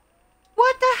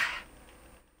 What the?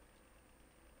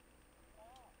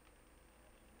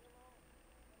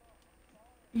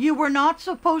 You were not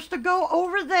supposed to go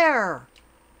over there.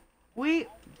 We.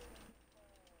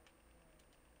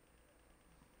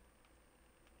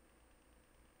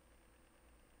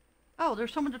 Oh,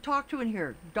 there's someone to talk to in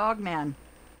here. Dog man.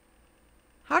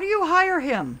 How do you hire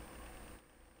him?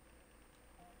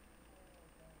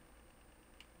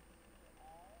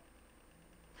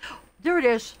 There it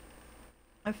is.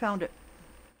 I found it.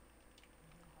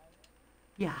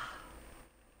 Yeah.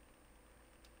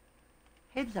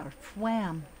 Heads are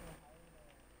swam.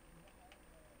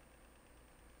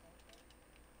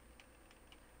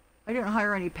 I didn't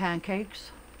hire any pancakes.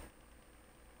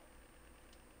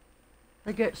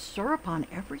 They get syrup on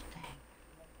everything.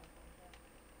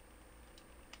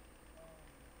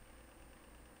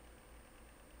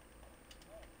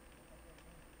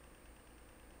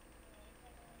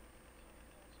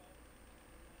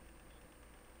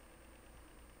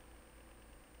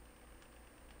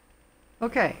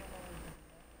 Okay.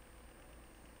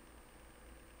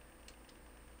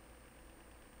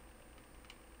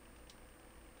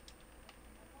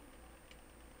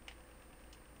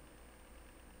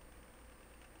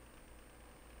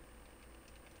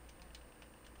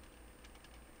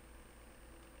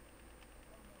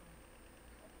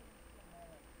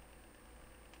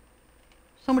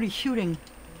 Somebody's shooting.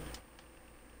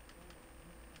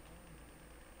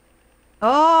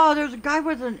 Oh, there's a guy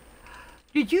with an...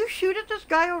 Did you shoot at this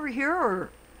guy over here, or...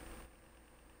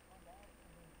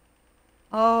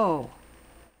 Oh.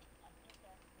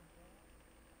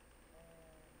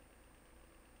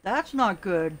 That's not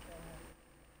good.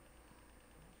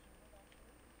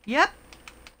 Yep.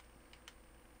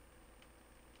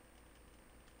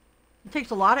 It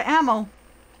takes a lot of ammo.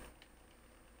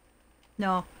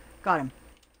 No, got him.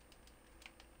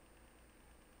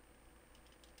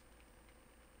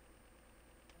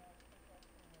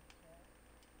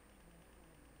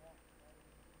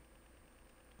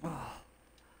 Oh.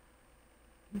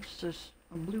 It's just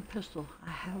a blue pistol.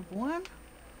 I have one.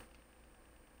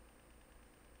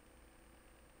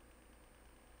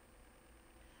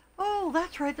 Oh,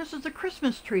 that's right. This is the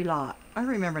Christmas tree lot. I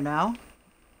remember now.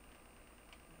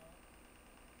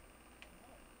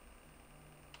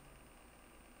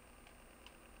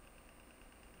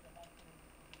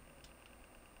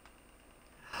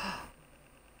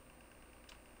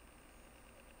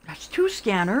 That's 2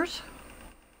 scanners.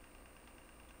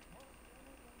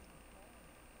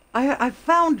 I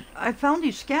found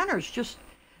these scanners. Just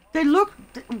they look,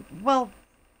 well,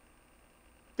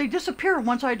 they disappear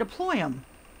once I deploy them.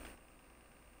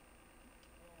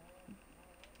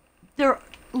 They're,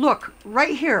 look,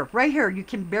 right here, right here. You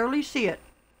can barely see it.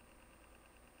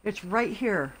 It's right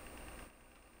here.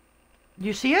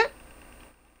 You see it?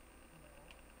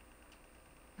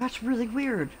 That's really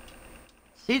weird.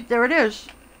 See, there it is.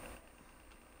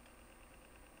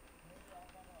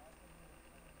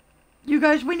 You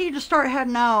guys, we need to start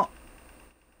heading out.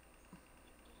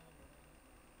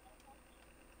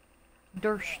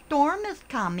 The storm is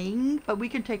coming, but we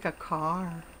can take a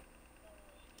car.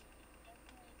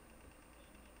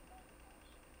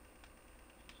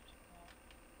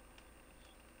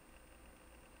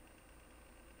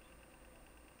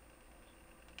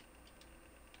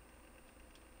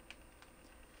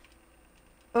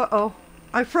 Uh-oh.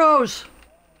 I froze.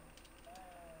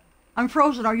 I'm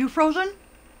frozen. Are you frozen?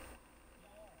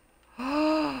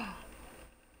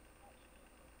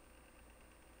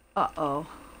 Uh-oh.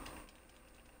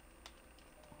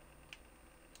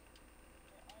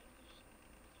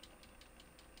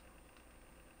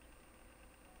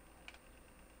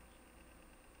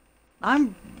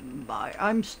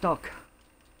 I'm stuck.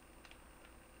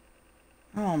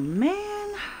 Oh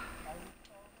man.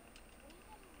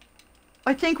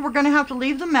 I think we're gonna have to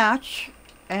leave the match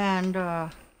and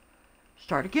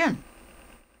start again.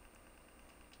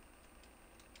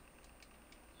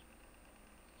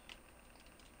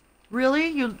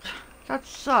 Really? That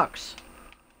sucks.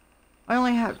 I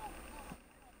only have...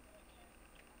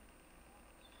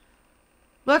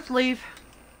 Let's leave.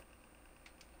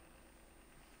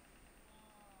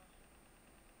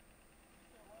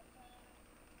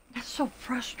 That's so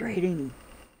frustrating.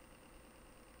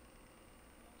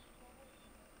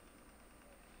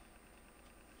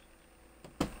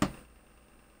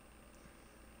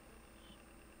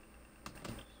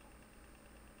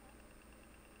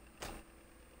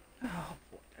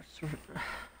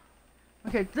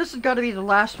 Okay, this has got to be the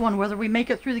last one, whether we make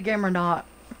it through the game or not.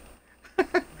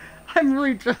 I'm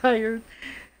really tired.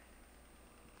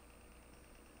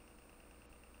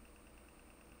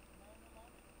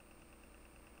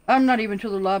 I'm not even to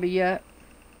the lobby yet.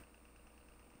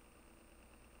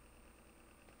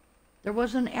 There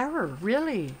was an error,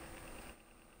 really.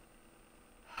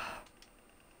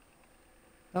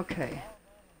 Okay.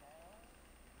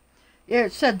 Yeah,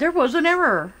 it said there was an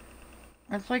error.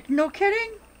 It's like, no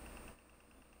kidding?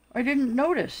 I didn't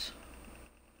notice.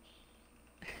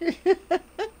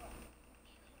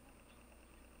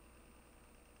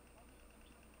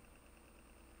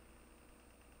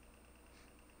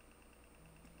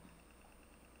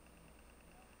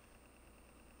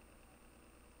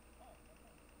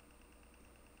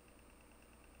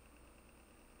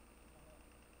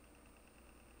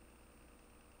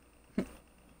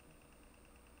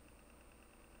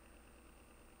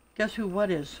 Guess who what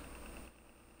is?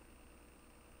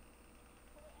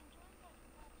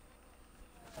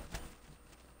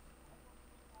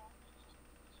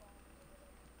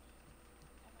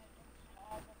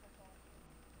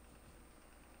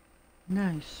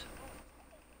 Nice.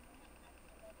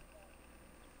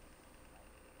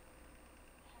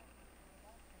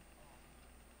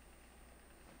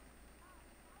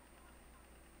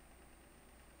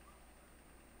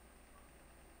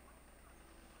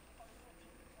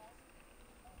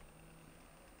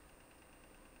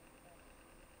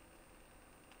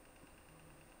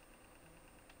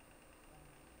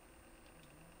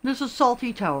 This is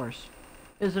Salty Towers,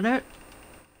 isn't it?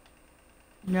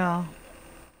 No.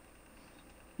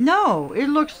 No, it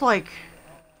looks like...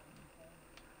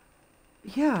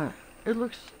 Yeah, it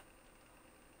looks...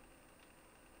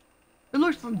 It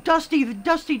looks like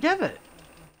Dusty Divot.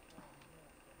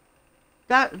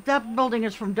 That building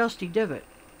is from Dusty Divot.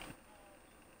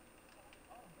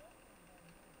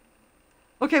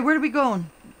 Okay, where are we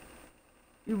going?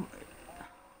 You...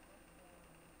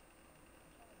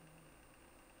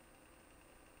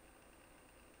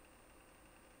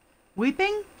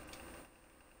 Weeping?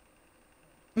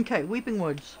 Okay, Weeping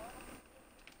Woods.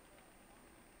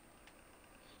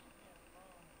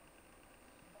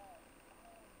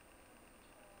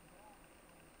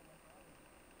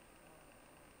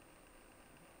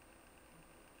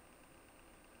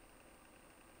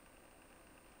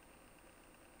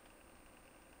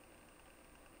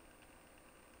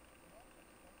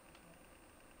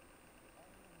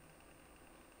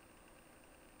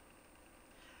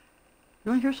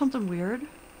 You want to hear something weird?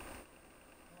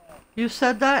 You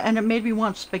said that and it made me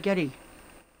want spaghetti.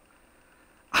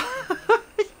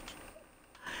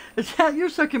 Is that your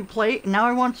second plate? Now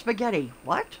I want spaghetti.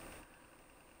 What?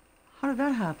 How did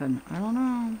that happen? I don't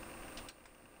know.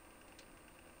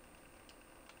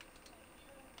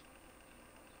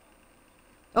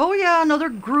 Oh yeah, another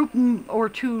group or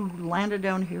two landed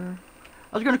down here.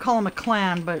 I was going to call them a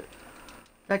clan, but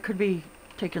that could be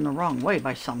taken the wrong way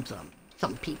by some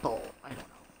people. I don't know.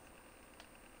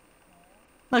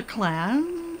 A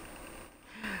clan?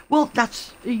 Well,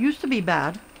 it used to be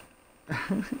bad.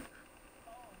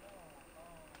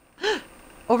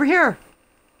 Over here.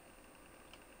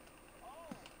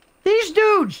 These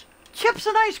dudes! Chips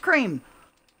and ice cream!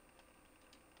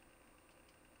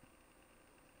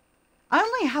 I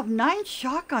only have 9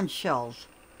 shotgun shells.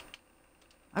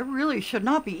 I really should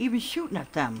not be even shooting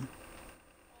at them.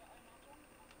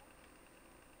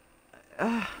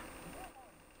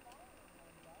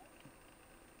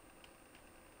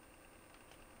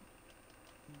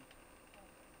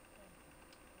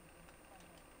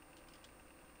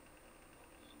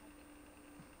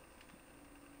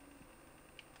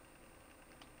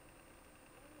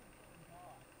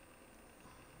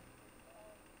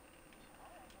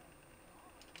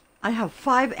 I have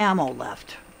 5 ammo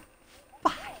left.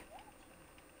 5.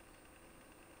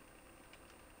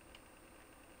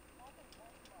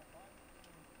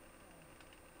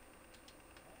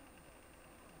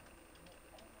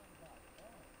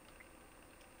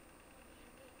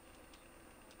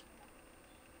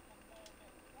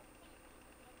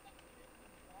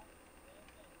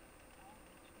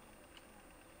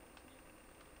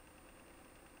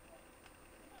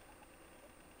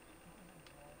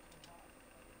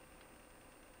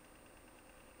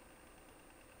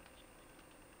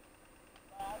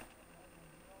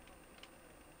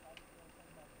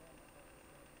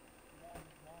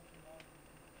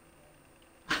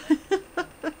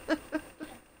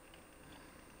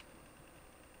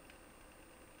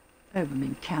 I haven't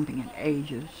been camping in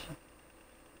ages.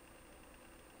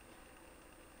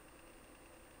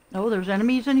 Oh, there's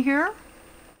enemies in here?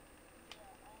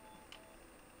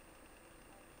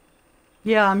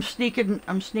 Yeah, I'm sneaking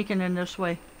in this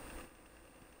way.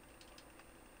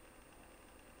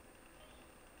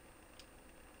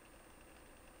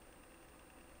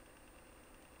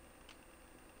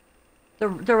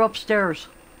 They're upstairs.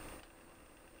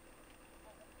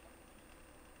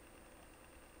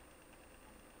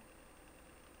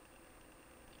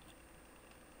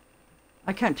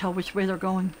 I can't tell which way they're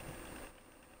going.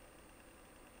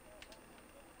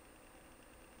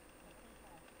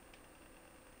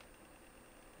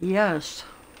 Yes.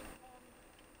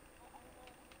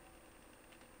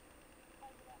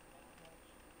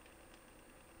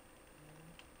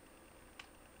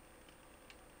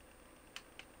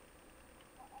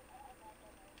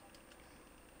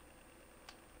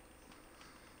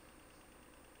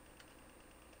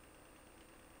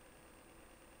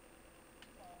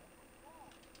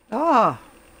 Ah.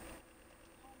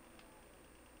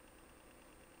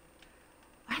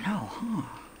 I know, huh?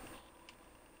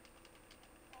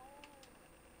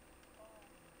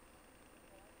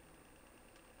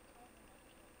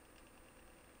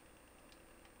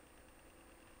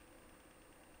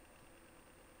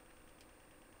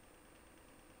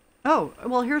 Oh,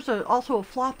 well, here's also a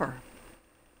flopper.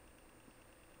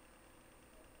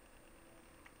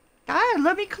 God,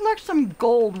 let me collect some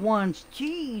gold once.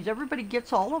 Jeez, everybody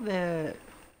gets all of it.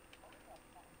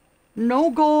 No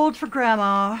gold for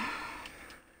Grandma.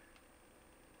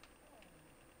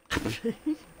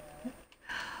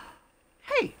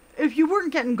 Hey, if you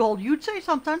weren't getting gold, you'd say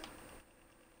something.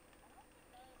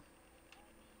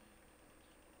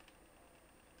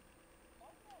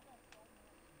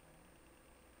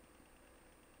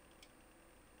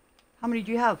 How many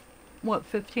do you have? What,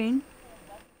 15?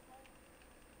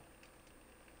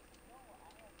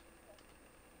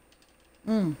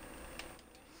 Mm.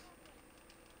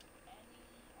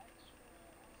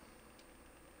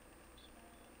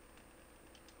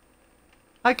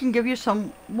 I can give you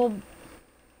some. Well,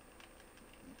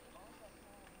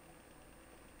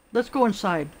 let's go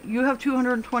inside. You have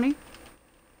 220?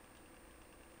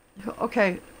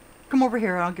 Okay. Come over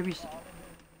here. I'll give you some.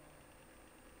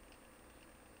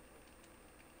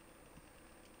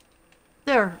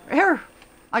 There. Here.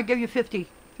 I give you 50.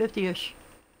 50-ish.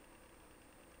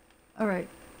 All right.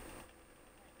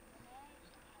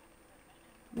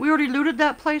 We already looted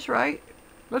that place, right?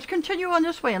 Let's continue on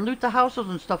this way and loot the houses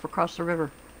and stuff across the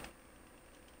river.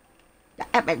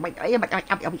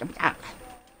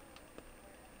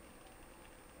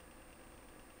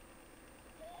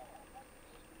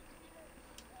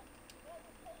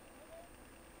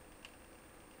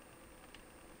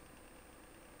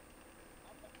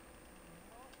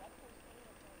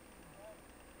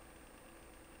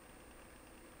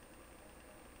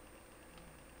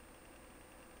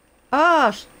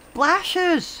 Ah,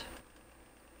 splashes!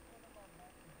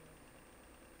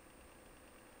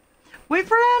 Wait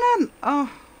for Adam!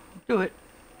 Oh, do it.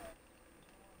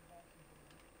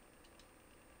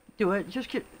 Do it. Just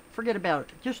forget about it.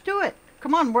 Just do it.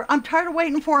 Come on, I'm tired of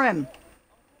waiting for him.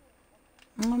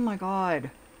 Oh my god.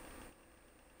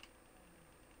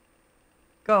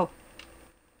 Go.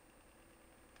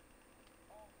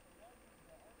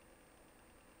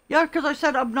 Yeah, because I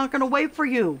said I'm not going to wait for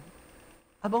you.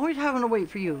 I'm always having to wait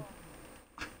for you.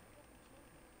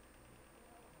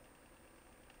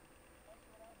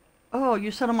 Oh, you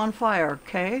set him on fire,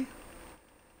 okay?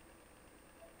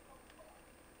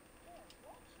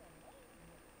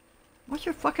 What's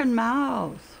your fucking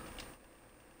mouth?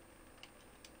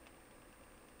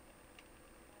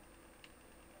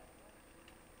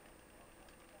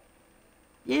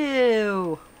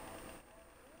 Ew.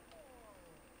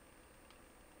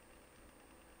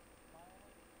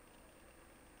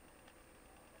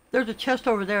 There's a chest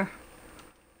over there.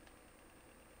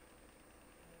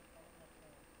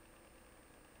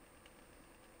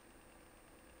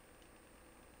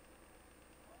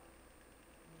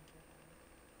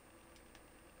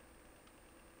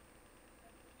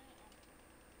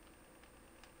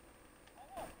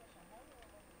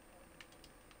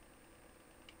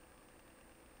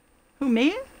 Who,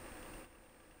 me?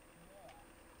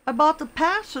 I bought the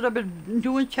pass that I've been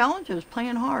doing challenges,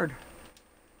 playing hard.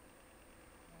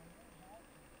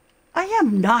 I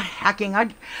am not hacking. Are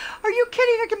you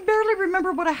kidding? I can barely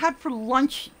remember what I had for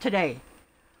lunch today.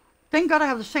 Thank God I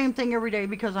have the same thing every day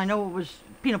because I know it was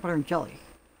peanut butter and jelly.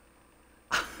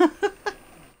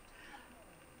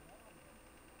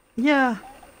 Yeah.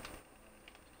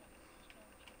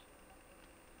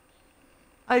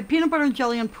 I had peanut butter and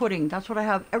jelly and pudding. That's what I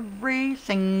have every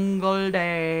single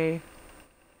day.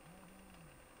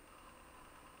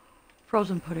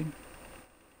 Frozen pudding.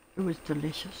 It was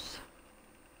delicious.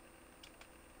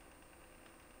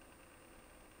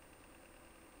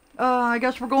 I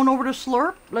guess we're going over to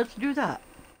Slurp. Let's do that.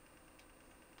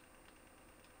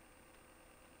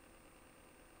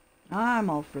 I'm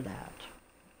all for that.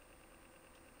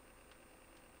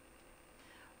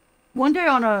 One day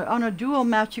on a duo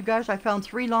match, you guys, I found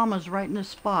 3 llamas right in this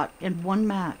spot in one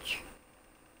match.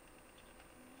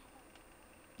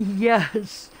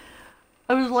 Yes.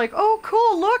 I was like, oh,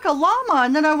 cool, look, a llama.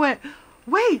 And then I went,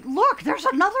 wait, look, there's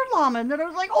another llama. And then I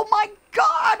was like, oh my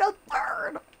God, a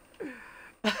third.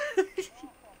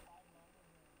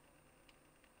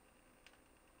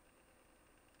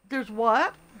 There's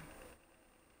what?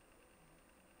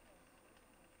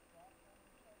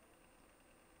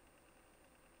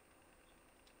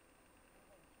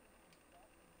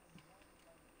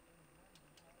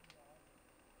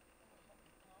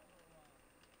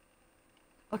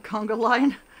 A conga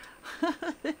line?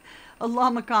 A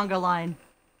llama conga line.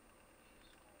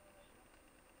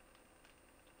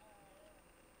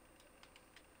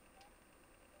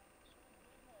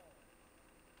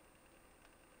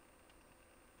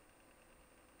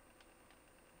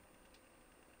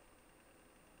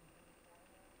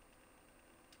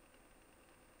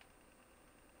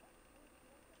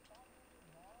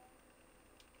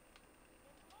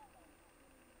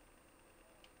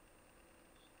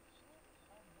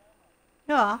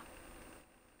 Yeah.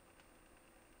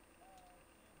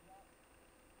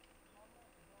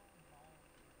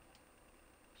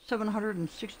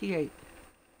 $768.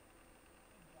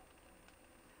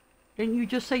 Didn't you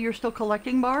just say you're still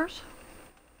collecting bars?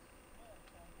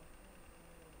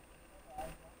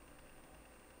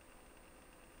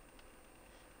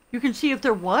 You can see if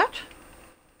they're what?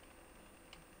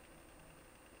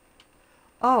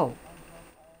 Oh.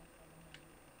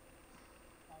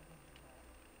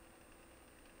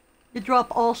 You drop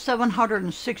all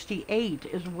 768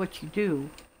 is what you do.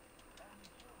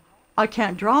 I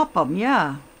can't drop them,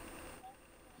 yeah.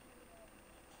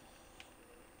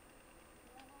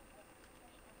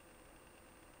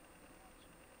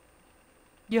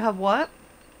 You have what?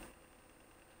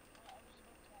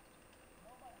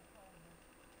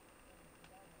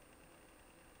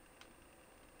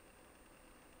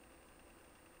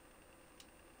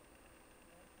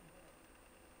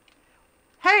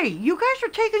 Hey, you guys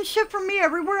are taking shit from me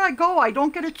everywhere I go. I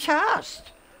don't get a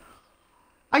chest.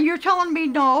 And you're telling me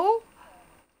no?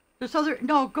 This other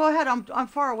no, go ahead. I'm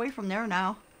far away from there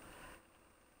now.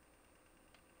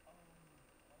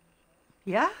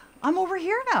 Yeah? I'm over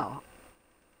here now.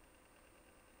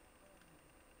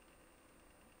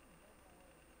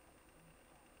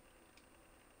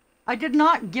 I did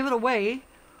not give it away.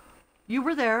 You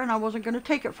were there and I wasn't going to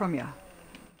take it from you.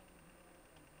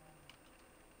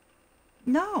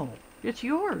 No, it's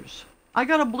yours. I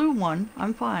got a blue one.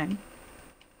 I'm fine.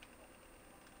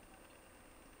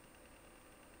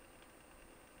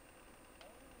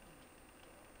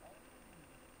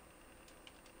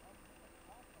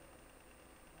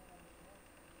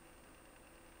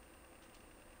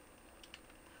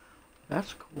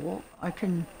 That's cool. I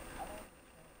can...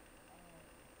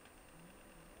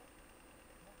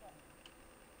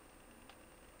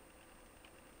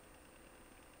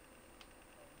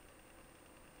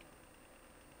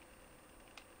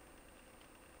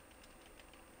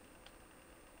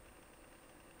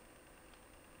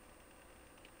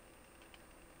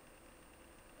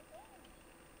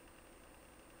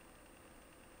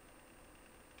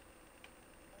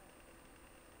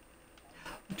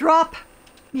 Drop!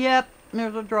 Yep,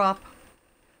 there's a drop.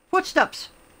 Footsteps!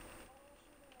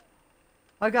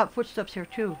 I got footsteps here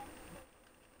too.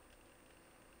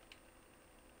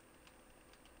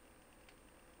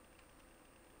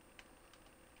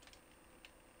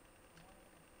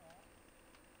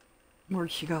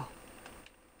 Where'd she go?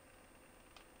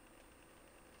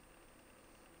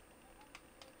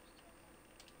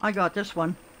 I got this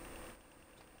one.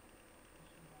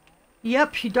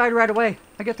 Yep, she died right away.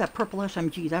 I get that purple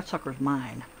SMG. That sucker's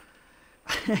mine.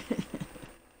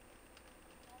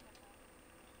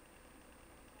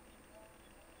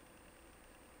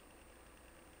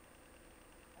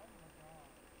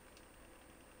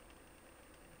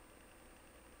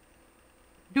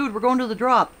 Dude, we're going to the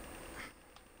drop.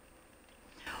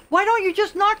 Why don't you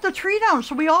just knock the tree down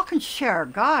so we all can share?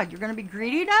 God, you're going to be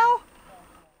greedy now?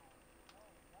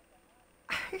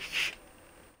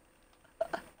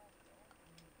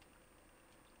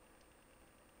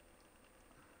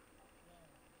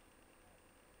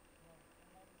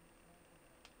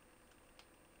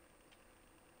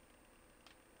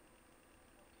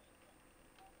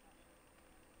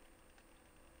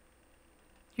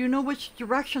 Do you know which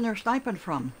direction they're sniping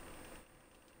from?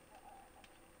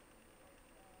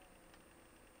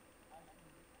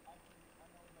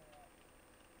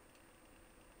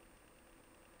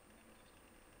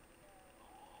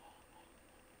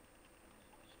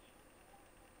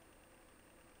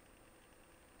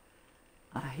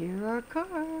 I hear a car.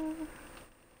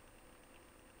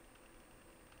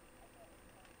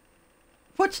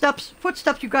 Footsteps!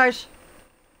 Footsteps, you guys!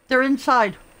 They're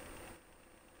inside.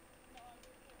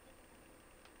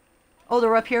 Oh,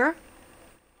 they're up here?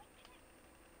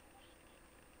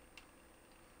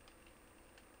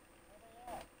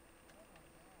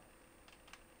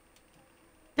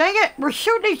 Dang it! We're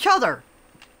shooting each other!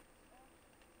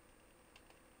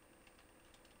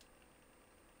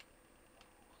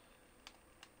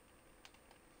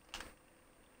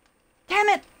 Damn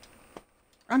it!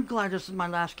 I'm glad this is my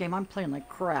last game. I'm playing like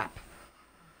crap.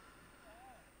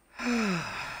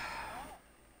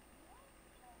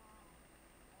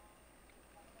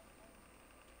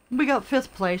 We got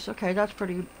 5th place. Okay, that's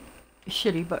pretty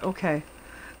shitty, but okay.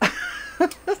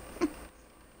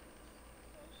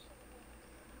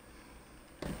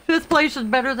 5th place is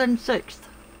better than 6th.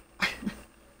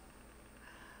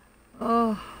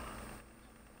 Oh.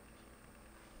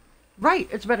 Right,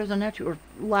 it's better than that too. Or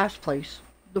last place.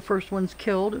 The first one's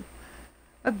killed.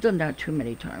 I've done that too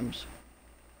many times.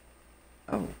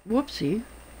 Oh, whoopsie.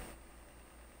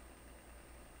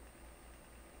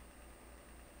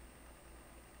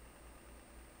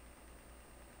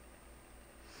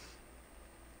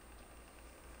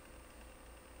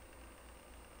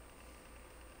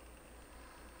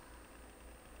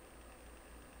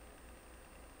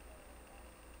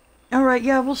 Alright,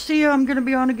 yeah, we'll see you. I'm gonna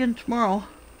be on again tomorrow.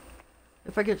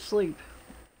 If I get sleep.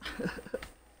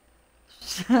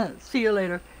 See you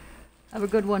later. Have a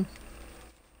good one.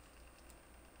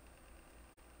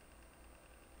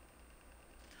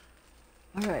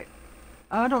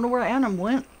 I don't know where Annam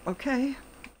went. Okay.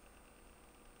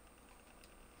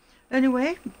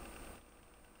 Anyway,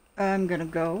 I'm gonna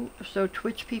go. So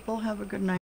Twitch people, have a good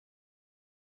night.